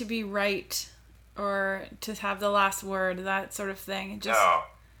need to be right or to have the last word, that sort of thing. Just... No.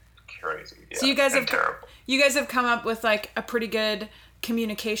 Crazy. Yeah. So you guys have come up with like a pretty good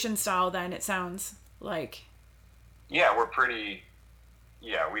communication style then, it sounds like. Yeah,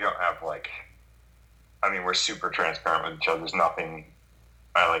 we don't have like, we're super transparent with each other. There's nothing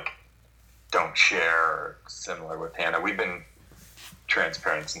I like don't share, or similar with Hannah. We've been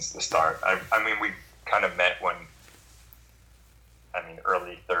transparent since the start. We kind of met when,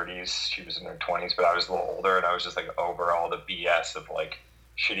 early 30s. She was in her 20s, but I was a little older, and I was just like over all the BS of like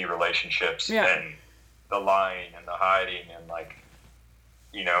shitty relationships and the lying and the hiding and like,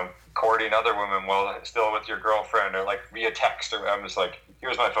 courting other women while still with your girlfriend, or like via text, or I'm just like,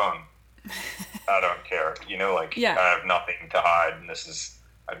 here's my phone. I don't care. I have nothing to hide, and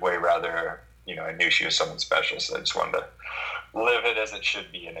I'd way rather, I knew she was someone special, so I just wanted to live it as it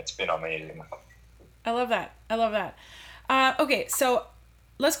should be, and it's been amazing. I love that. Okay, so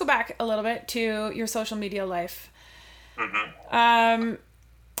let's go back a little bit to your social media life. Mm-hmm.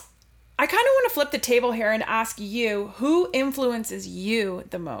 I kind of want to flip the table here and ask you, who influences you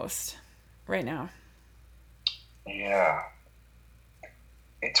the most right now? Yeah.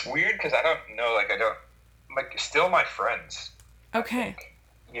 It's weird because I don't know, still my friends. Okay.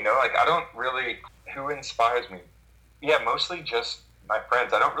 I don't really, who inspires me? Yeah, mostly just my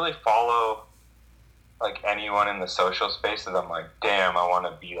friends. I don't really follow like anyone in the social space that I'm like, damn, I want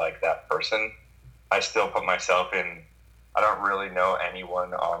to be like that person. I still put myself in, I don't really know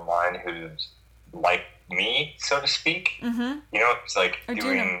anyone online who's like me, so to speak. Mm-hmm. It's like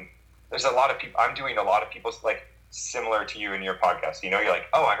there's a lot of people, I'm doing a lot of people's like similar to you in your podcast. You're like,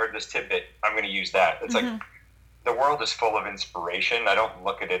 oh, I heard this tidbit, I'm going to use that. It's like, the world is full of inspiration. I don't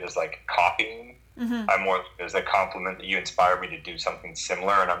look at it as like copying. Mm-hmm. I'm more as a compliment that you inspire me to do something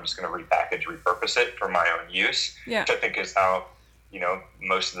similar, and I'm just going to repurpose it for my own use, which I think is how,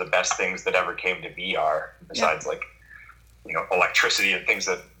 most of the best things that ever came to be are, besides like, electricity and things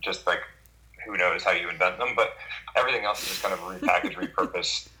that just like, who knows how you invent them, but everything else is just kind of repackage,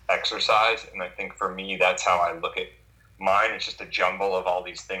 repurpose exercise. And I think for me, that's how I look at mine. It's just a jumble of all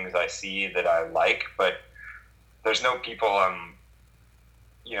these things I see that I like, but there's no people I'm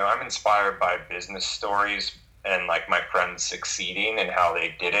inspired by business stories and like my friends succeeding and how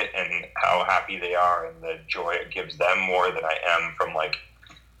they did it and how happy they are and the joy it gives them, more than I am from like,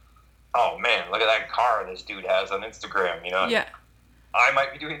 oh man, look at that car this dude has on Instagram, Yeah. I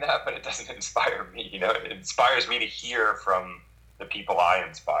might be doing that, but it doesn't inspire me, It inspires me to hear from the people I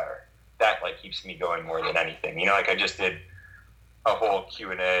inspire. That like keeps me going more than anything. Like I just did a whole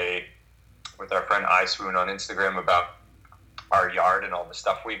Q&A with our friend iSwoon on Instagram about our yard and all the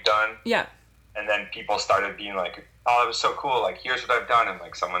stuff we've done. Yeah. And then people started being like, oh, it was so cool. Like, here's what I've done. And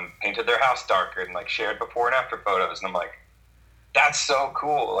like someone painted their house darker and like shared before and after photos. And I'm like, that's so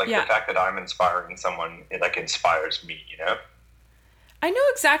cool. Like the fact that I'm inspiring someone, it like inspires me, you know? I know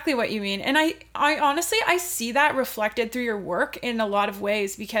exactly what you mean. And I honestly, I see that reflected through your work in a lot of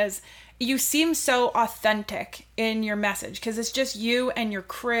ways, because you seem so authentic in your message, because it's just you and your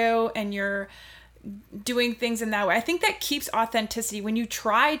crew and you're doing things in that way. I think that keeps authenticity. When you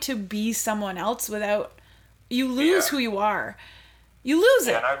try to be someone else without, you lose who you are. You lose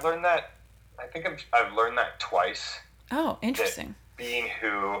it. And I've learned that, I think I've learned that twice. Oh, interesting. Being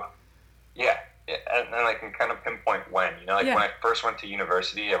who, and I can kind of pinpoint when, you know, like when I first went to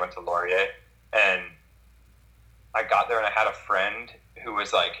university, I went to Laurier, and I got there and I had a friend who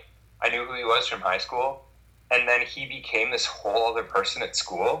was like, I knew who he was from high school, and then he became this whole other person at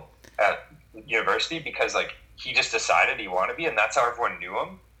school, at university, because like he just decided he wanted to be, and that's how everyone knew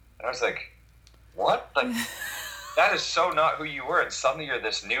him. And I was like, what? Like, that is so not who you were, and suddenly you're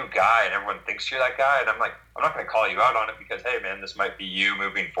this new guy and everyone thinks you're that guy. And I'm like, I'm not going to call you out on it, because hey man, this might be you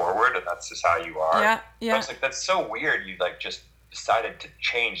moving forward, and that's just how you are. I was like, that's so weird. You like just decided to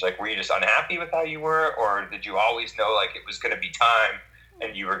change. Like, were you just unhappy with how you were, or did you always know like it was going to be time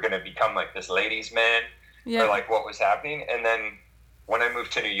and you were going to become like this ladies man, or like what was happening? And then when I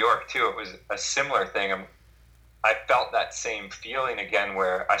moved to New York too, it was a similar thing. I felt that same feeling again,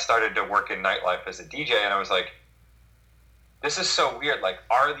 where I started to work in nightlife as a DJ, and I was like, this is so weird. Like,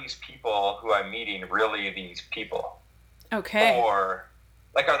 are these people who I'm meeting really these people? Okay. Or,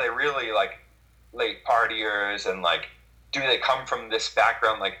 like, are they really, like, late partiers, and, like, do they come from this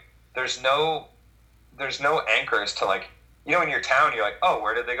background? Like, there's no anchors to, like, you know, in your town, you're like, oh,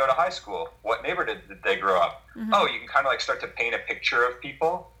 where did they go to high school? What neighborhood did they grow up? Mm-hmm. Oh, you can kind of, like, start to paint a picture of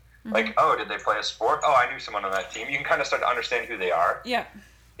people. Mm-hmm. Like, oh, did they play a sport? Oh, I knew someone on that team. You can kind of start to understand who they are. Yeah.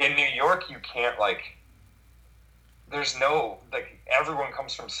 In New York, you can't, like... There's no, like, everyone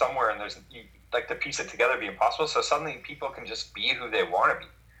comes from somewhere, and there's, like, to piece it together be impossible. So suddenly people can just be who they want to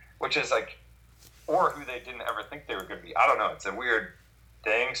be, which is, like, or who they didn't ever think they were going to be. I don't know. It's a weird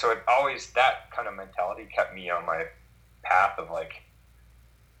thing. So it always, that kind of mentality kept me on my path of, like,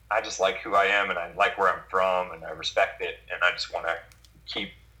 I just like who I am, and I like where I'm from, and I respect it, and I just want to keep,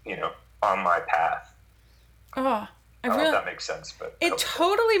 you know, on my path. Oh, I don't know if that makes sense, but... It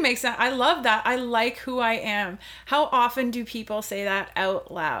totally makes sense. I love that. I like who I am. How often do people say that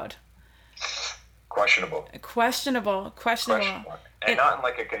out loud? Questionable. And not in,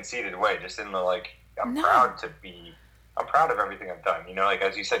 like, a conceited way, just in the, like, I'm proud of everything I've done. You know, like,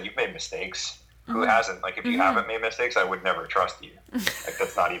 as you said, you've made mistakes. Mm-hmm. Who hasn't? Like, if you haven't made mistakes, I would never trust you. Like,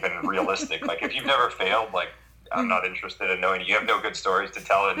 that's not even realistic. Like, if you've never failed, like, I'm not interested in knowing you. You have no good stories to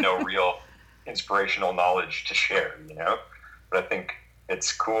tell and no real... inspirational knowledge to share, you know. But I think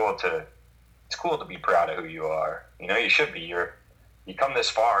it's cool to be proud of who you are. You know, you should be. You come this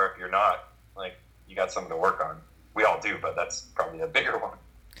far. If you're not, like, you got something to work on. We all do, but that's probably a bigger one.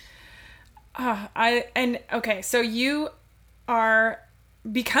 Okay, so you are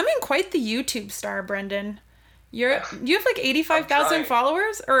becoming quite the YouTube star, Brendan. You have like 85,000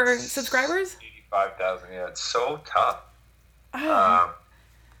 followers or subscribers. 85,000. Yeah, it's so tough.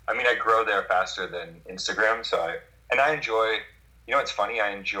 I mean, I grow there faster than Instagram, I enjoy, you know, it's funny,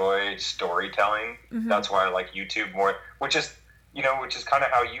 I enjoy storytelling. Mm-hmm. That's why I like YouTube more, which is kind of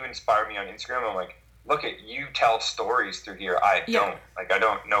how you inspire me on Instagram. I'm like, look at you tell stories through here. I don't. Like, I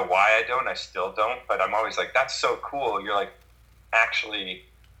don't know why I don't. I still don't, but I'm always like, that's so cool. You're like actually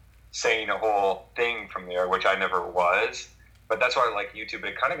saying a whole thing from there, which I never was. But that's why I like YouTube.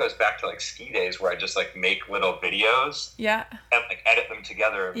 It kind of goes back to like ski days where I just like make little videos. Yeah. And like edit them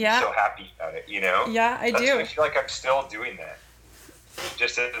together. And I'm so happy about it, you know? Yeah, I do. I feel like I'm still doing that.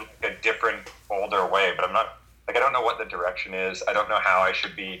 Just in like a different, older way. But I'm not, like, I don't know what the direction is. I don't know how I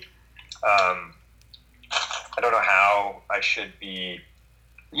should be,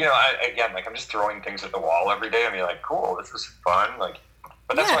 you know, I'm just throwing things at the wall every day. I mean, like, cool, this is fun. Like,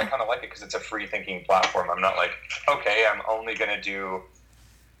 but that's why I kind of like it, because it's a free thinking platform. I'm not like, okay, I'm only going to do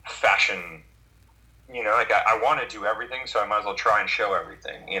fashion. You know, like I want to do everything, so I might as well try and show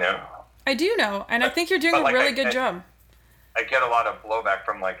everything, you know? I do know, and I think you're doing a really good job. I get a lot of blowback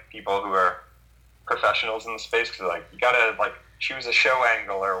from like people who are professionals in the space, because like, you got to like choose a show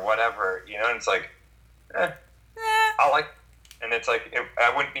angle or whatever, you know? And it's like, I like, and it's like,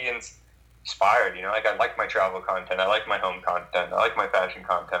 I wouldn't be inspired, you know, like I like my travel content, I like my home content, I like my fashion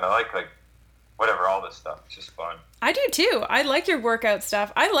content, I like whatever, all this stuff. It's just fun. I do too. I like your workout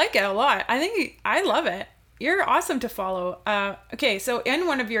stuff. I like it a lot. I love it. You're awesome to follow. Okay, so in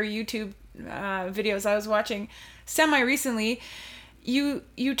one of your YouTube videos I was watching semi recently,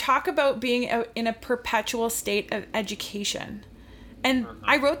 you talk about being in a perpetual state of education. And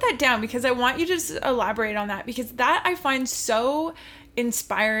I wrote that down because I want you to just elaborate on that, because that I find so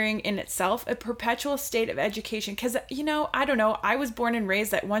inspiring in itself, a perpetual state of education. Because, you know, I don't know, I was born and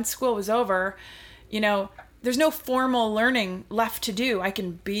raised that once school was over, you know, there's no formal learning left to do. I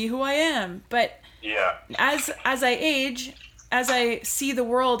can be who I am. But yeah, as I age, as I see the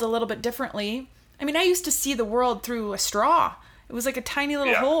world a little bit differently, I mean, I used to see the world through a straw. It was like a tiny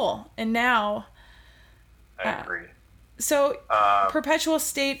little hole. And now... I agree. So, perpetual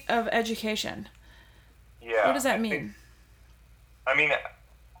state of education. Yeah. What does that mean? I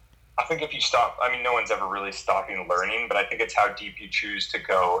think if you stop, I mean, no one's ever really stopping learning, but I think it's how deep you choose to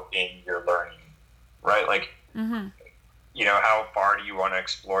go in your learning, right? Like, you know, how far do you want to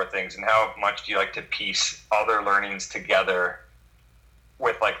explore things, and how much do you like to piece other learnings together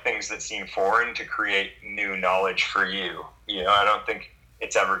with like things that seem foreign to create new knowledge for you? You know, I don't think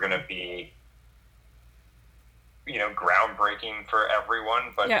it's ever going to be, you know, groundbreaking for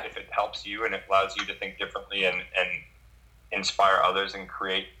everyone, but if it helps you and it allows you to think differently and inspire others and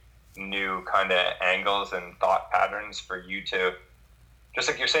create new kind of angles and thought patterns for you to, just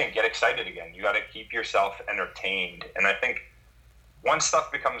like you're saying, get excited again. You got to keep yourself entertained. And I think once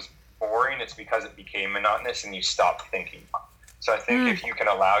stuff becomes boring, it's because it became monotonous and you stop thinking. So I think if you can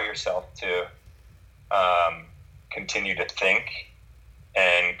allow yourself to continue to think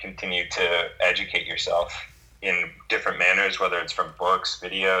and continue to educate yourself in different manners, whether it's from books,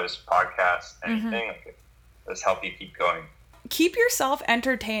 videos, podcasts, anything, like, just help you keep going. Keep yourself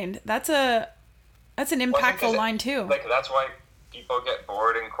entertained. That's an impactful line too. Like, that's why people get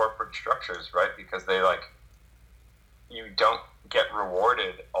bored in corporate structures, right? Because they you don't get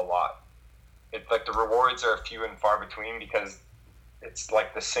rewarded a lot. It's like the rewards are few and far between, because it's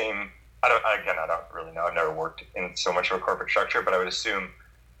like the same. I don't really know. I've never worked in so much of a corporate structure, but I would assume,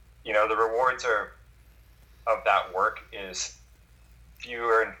 you know, the rewards of that work is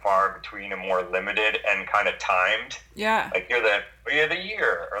fewer and far between and more limited and kind of timed. Yeah. Like you're the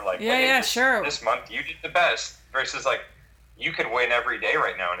year, or like, sure. This month you did the best, versus like you could win every day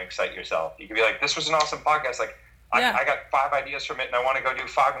right now and excite yourself. You could be like, this was an awesome podcast. Like I got 5 ideas from it and I want to go do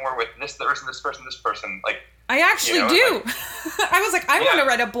 5 more with this person, this person, this person. Like, I actually do. Like, I was like, I want to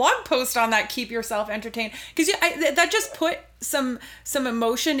write a blog post on that. Keep yourself entertained. Because that just put some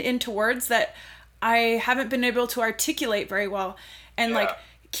emotion into words that I haven't been able to articulate very well. And like,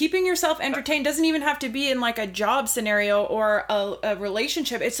 keeping yourself entertained doesn't even have to be in like a job scenario or a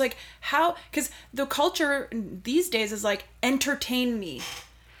relationship. It's like because the culture these days is like, entertain me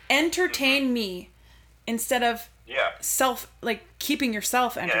instead of keeping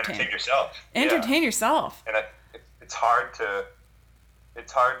yourself entertained. Entertain yourself. And it's hard to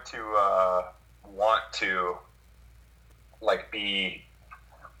want to like be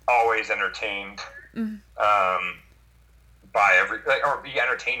always entertained by or be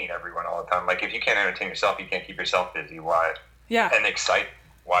entertaining everyone all the time. Like, if you can't entertain yourself, you can't keep yourself busy. Why? Yeah. And excite.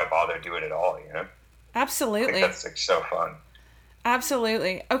 Why bother do it at all? You know. Absolutely. I think that's like so fun.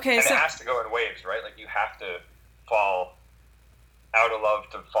 Absolutely. Okay. And it has to go in waves, right? Like, you have to fall out of love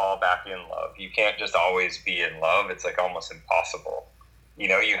to fall back in love. You can't just always be in love. It's like almost impossible. You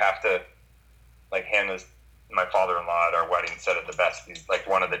know, you have to, like my father-in-law at our wedding said it the best. He's like,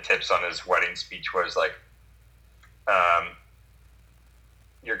 one of the tips on his wedding speech was like,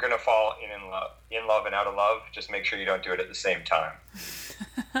 you're going to fall in love and out of love. Just make sure you don't do it at the same time.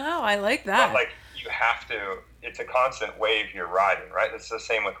 Oh, I like that. But like, you have to, it's a constant wave you're riding, right? It's the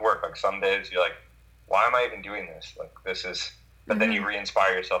same with work. Like, some days you're like, why am I even doing this? Like, this is, but then you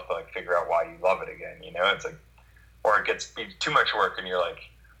re-inspire yourself to like figure out why you love it again. You know, it's like, or it gets too much work and you're like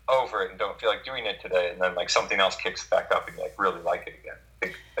over it and don't feel like doing it today. And then like something else kicks back up and you like really like it again. I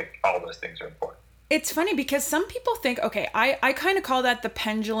think like all those things are important. It's funny because some people think, okay, I kind of call that the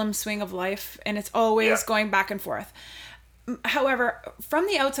pendulum swing of life, and it's always going back and forth. However, from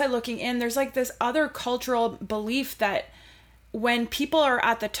the outside looking in, there's like this other cultural belief that when people are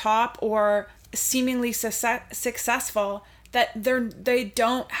at the top or seemingly successful, that they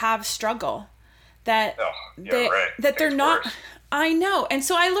don't have struggle, that they're not. Worse. I know. And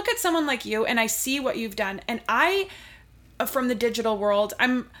so I look at someone like you and I see what you've done, and from the digital world,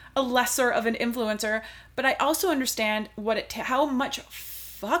 I'm a lesser of an influencer, but I also understand how much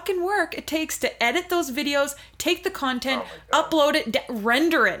fucking work it takes to edit those videos, take the content, upload it,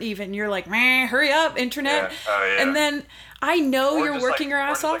 render it even. You're like, man, hurry up, internet. Yeah. And then I know you're working your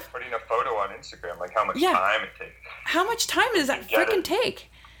ass off. Like putting a photo on Instagram, like how much time it takes. How much time does that freaking take?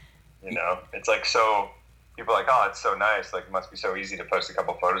 You know, it's like, so people are like, oh, it's so nice. Like, it must be so easy to post a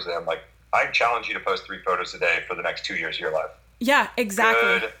couple photos a day. I'm like, I challenge you to post 3 photos a day for the next 2 years of your life. Yeah,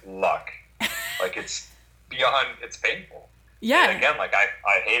 exactly. Good luck. Like, it's painful. Yeah. And again, like,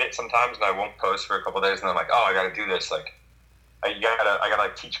 I hate it sometimes, and I won't post for a couple of days, and I'm like, oh, I got to do this. Like, I gotta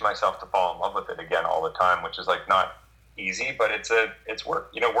like teach myself to fall in love with it again all the time, which is like not easy, but it's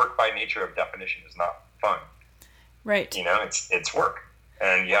work. You know, work by nature of definition is not fun. Right. You know, it's work,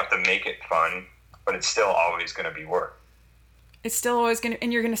 and you have to make it fun, but it's still always going to be work. It's still always going to,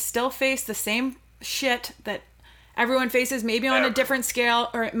 and you're going to still face the same shit that everyone faces, maybe on a different scale,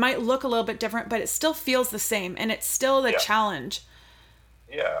 or it might look a little bit different, but it still feels the same, and it's still the challenge.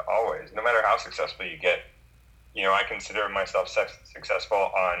 Yeah, always. No matter how successful you get, you know, I consider myself successful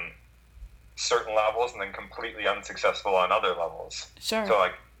on certain levels and then completely unsuccessful on other levels. Sure. So,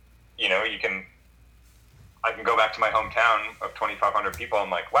 like, you know, I can go back to my hometown of 2,500 people. I'm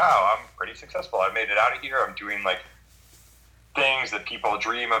like, wow, I'm pretty successful. I made it out of here. I'm doing, like, things that people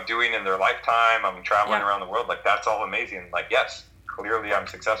dream of doing in their lifetime. I'm traveling around the world. Like, that's all amazing. Like, yes, clearly I'm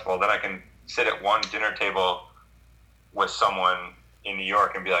successful. Then I can sit at one dinner table with someone in New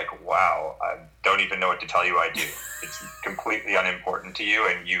York and be like, wow, I don't even know what to tell you I do. It's completely unimportant to you,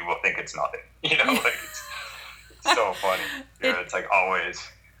 and you will think it's nothing. You know, like, it's so funny. You know, it's like always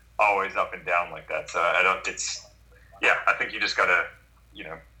up and down like that. So I think you just gotta, you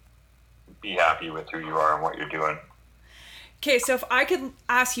know, be happy with who you are and what you're doing. Okay, so if I could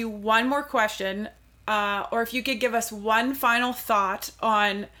ask you one more question, or if you could give us one final thought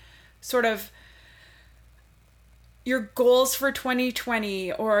on sort of your goals for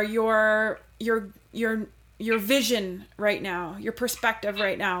 2020, or your vision right now, your perspective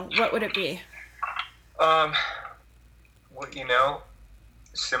right now, what would it be? Well, you know,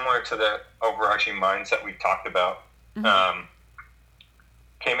 similar to the overarching mindset we talked about,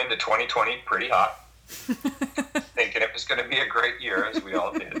 came into 2020 pretty hot, thinking it was going to be a great year, as we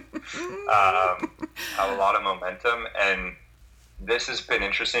all did. Have a lot of momentum, and this has been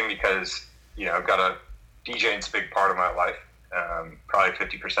interesting because, you know, I've got DJing's a big part of my life, probably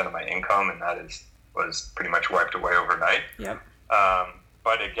 50% of my income, and that was pretty much wiped away overnight. Yep.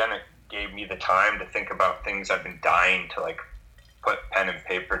 But again, it gave me the time to think about things I've been dying to, like, put pen to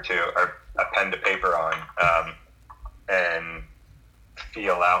paper on, and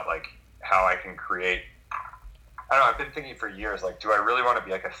feel out, like, how I can create. I don't know, I've been thinking for years, like, do I really want to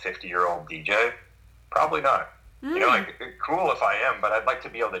be like a 50-year-old DJ? Probably not. You know, like, cool if I am, but I'd like to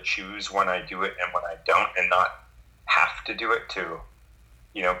be able to choose when I do it and when I don't, and not have to do it to,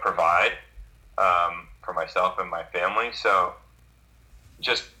 you know, provide for myself and my family. So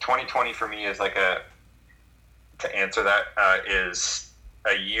just 2020 for me is like to answer that, is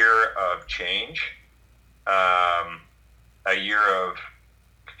a year of change, a year of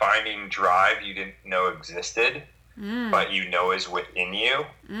finding drive you didn't know existed, but you know is within you.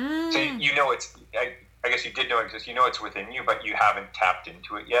 So you know it's, I guess you did know it exists, you know it's within you, but you haven't tapped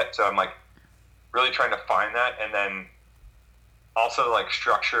into it yet. So I'm, like, really trying to find that, and then also, like,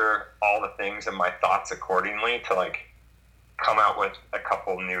 structure all the things and my thoughts accordingly to, like, come out with a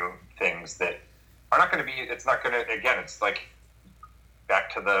couple new things that are not going to be, it's not going to, again, it's like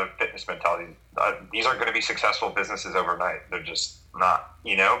back to the fitness mentality. These aren't going to be successful businesses overnight. They're just not,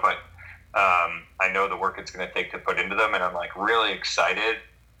 you know, but I know the work it's going to take to put into them, and I'm, like, really excited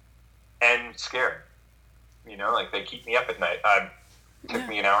and scared. You know, like, they keep me up at night. It took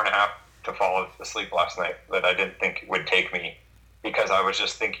me an hour and a half to fall asleep last night that I didn't think it would take me, because I was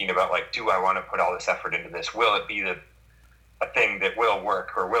just thinking about, like, do I want to put all this effort into this? Will it be a thing that will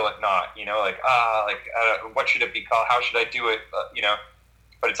work, or will it not? You know, like, what should it be called? How should I do it? You know,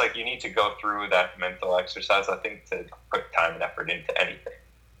 but it's like you need to go through that mental exercise, I think, to put time and effort into anything.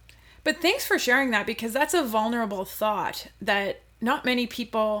 But thanks for sharing that, because that's a vulnerable thought that not many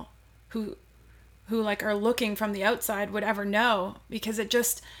people who like are looking from the outside would ever know, because it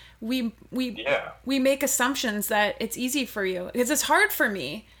just, we make assumptions that it's easy for you, because it's hard for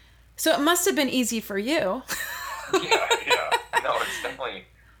me. So it must have been easy for you. yeah. No, it's definitely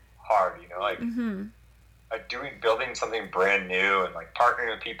hard, you know, like, building something brand new and, like,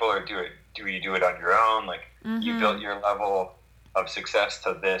 partnering with people, or do you do it on your own? Like, you built your level of success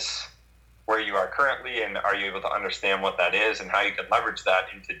to this, where you are currently, and are you able to understand what that is and how you can leverage that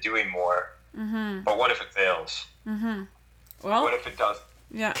into doing more? But what if it fails? Well, what if it does?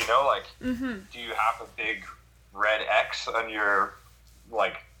 Yeah. You know, like, do you have a big red X on your,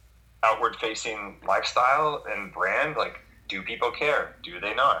 like, outward facing lifestyle and brand? Like, do people care? Do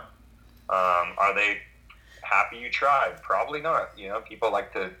they not? Are they happy you tried? Probably not. You know, people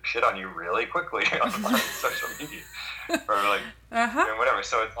like to shit on you really quickly on social media, or, like, and whatever.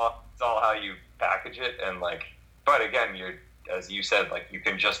 So it's all how you package it, and, like, but again, as you said, like, you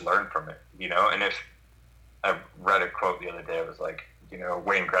can just learn from it, you know. And if I read a quote the other day. It was like,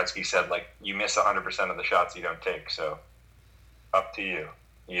 Wayne Gretzky said, like, you miss 100% of the shots you don't take. So up to you,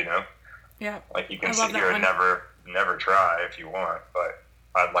 Yeah. Like, you can sit here and never try if you want, but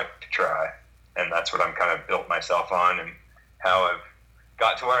I'd like to try. And that's what I'm kind of built myself on and how I've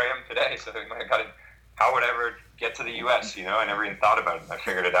got to where I am today. So how would I ever get to the U.S., I never even thought about it. I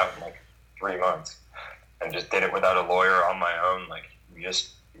figured it out in like 3 months and just did it without a lawyer on my own. Like, you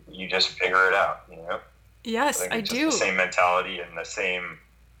just figure it out, Yes, I do. The same mentality and the same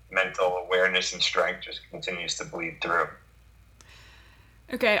mental awareness and strength just continues to bleed through.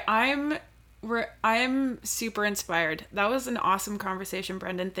 Okay, I'm super inspired. That was an awesome conversation,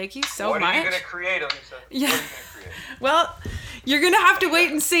 Brendan. Thank you so much. What are you going to create, Elisa? Yeah. What are you going to create? Well, you're going to have to wait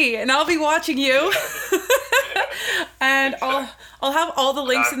and see, and I'll be watching you. And I'll have all the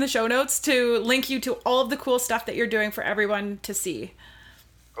links in the show notes to link you to all of the cool stuff that you're doing for everyone to see.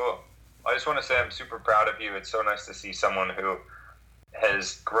 Cool. I just want to say I'm super proud of you. It's so nice to see someone who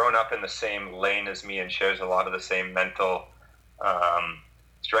has grown up in the same lane as me and shares a lot of the same mental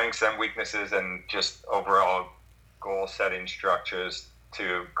strengths and weaknesses and just overall goal-setting structures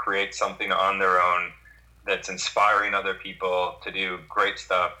to create something on their own that's inspiring other people to do great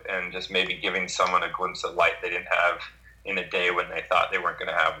stuff and just maybe giving someone a glimpse of light they didn't have in a day when they thought they weren't going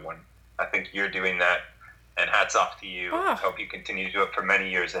to have one. I think you're doing that, and hats off to you. I hope you continue to do it for many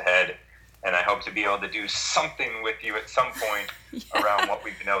years ahead, and I hope to be able to do something with you at some point around what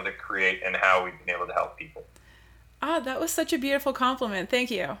we've been able to create and how we've been able to help people. That was such a beautiful compliment. Thank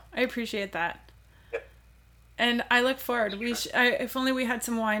you. I appreciate that. Yep. And I look forward. If only we had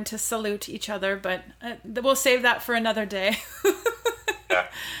some wine to salute each other, but we'll save that for another day. Yeah,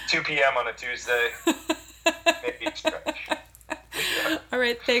 2 p.m. on a Tuesday. Maybe a stretch. Yeah. All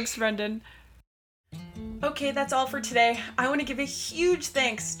right. Thanks, Brendan. Okay, that's all for today. I want to give a huge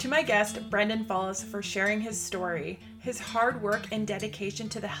thanks to my guest, Brendan Follis, for sharing his story. His hard work and dedication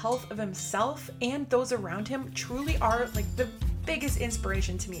to the health of himself and those around him truly are like the biggest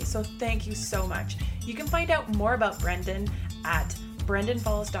inspiration to me. So thank you so much. You can find out more about Brendan at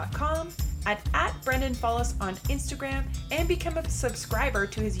brendanfollis.com, at Brendan Follis on Instagram, and become a subscriber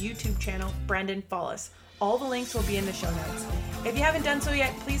to his YouTube channel, Brendan Follis. All the links will be in the show notes. If you haven't done so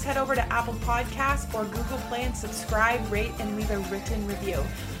yet, please head over to Apple Podcasts or Google Play and subscribe, rate, and leave a written review.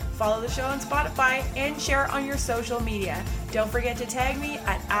 Follow the show on Spotify and share it on your social media. Don't forget to tag me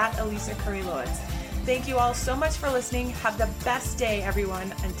at Elisa Curry Lewis. Thank you all so much for listening. Have the best day,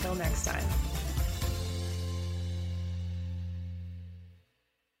 everyone. Until next time.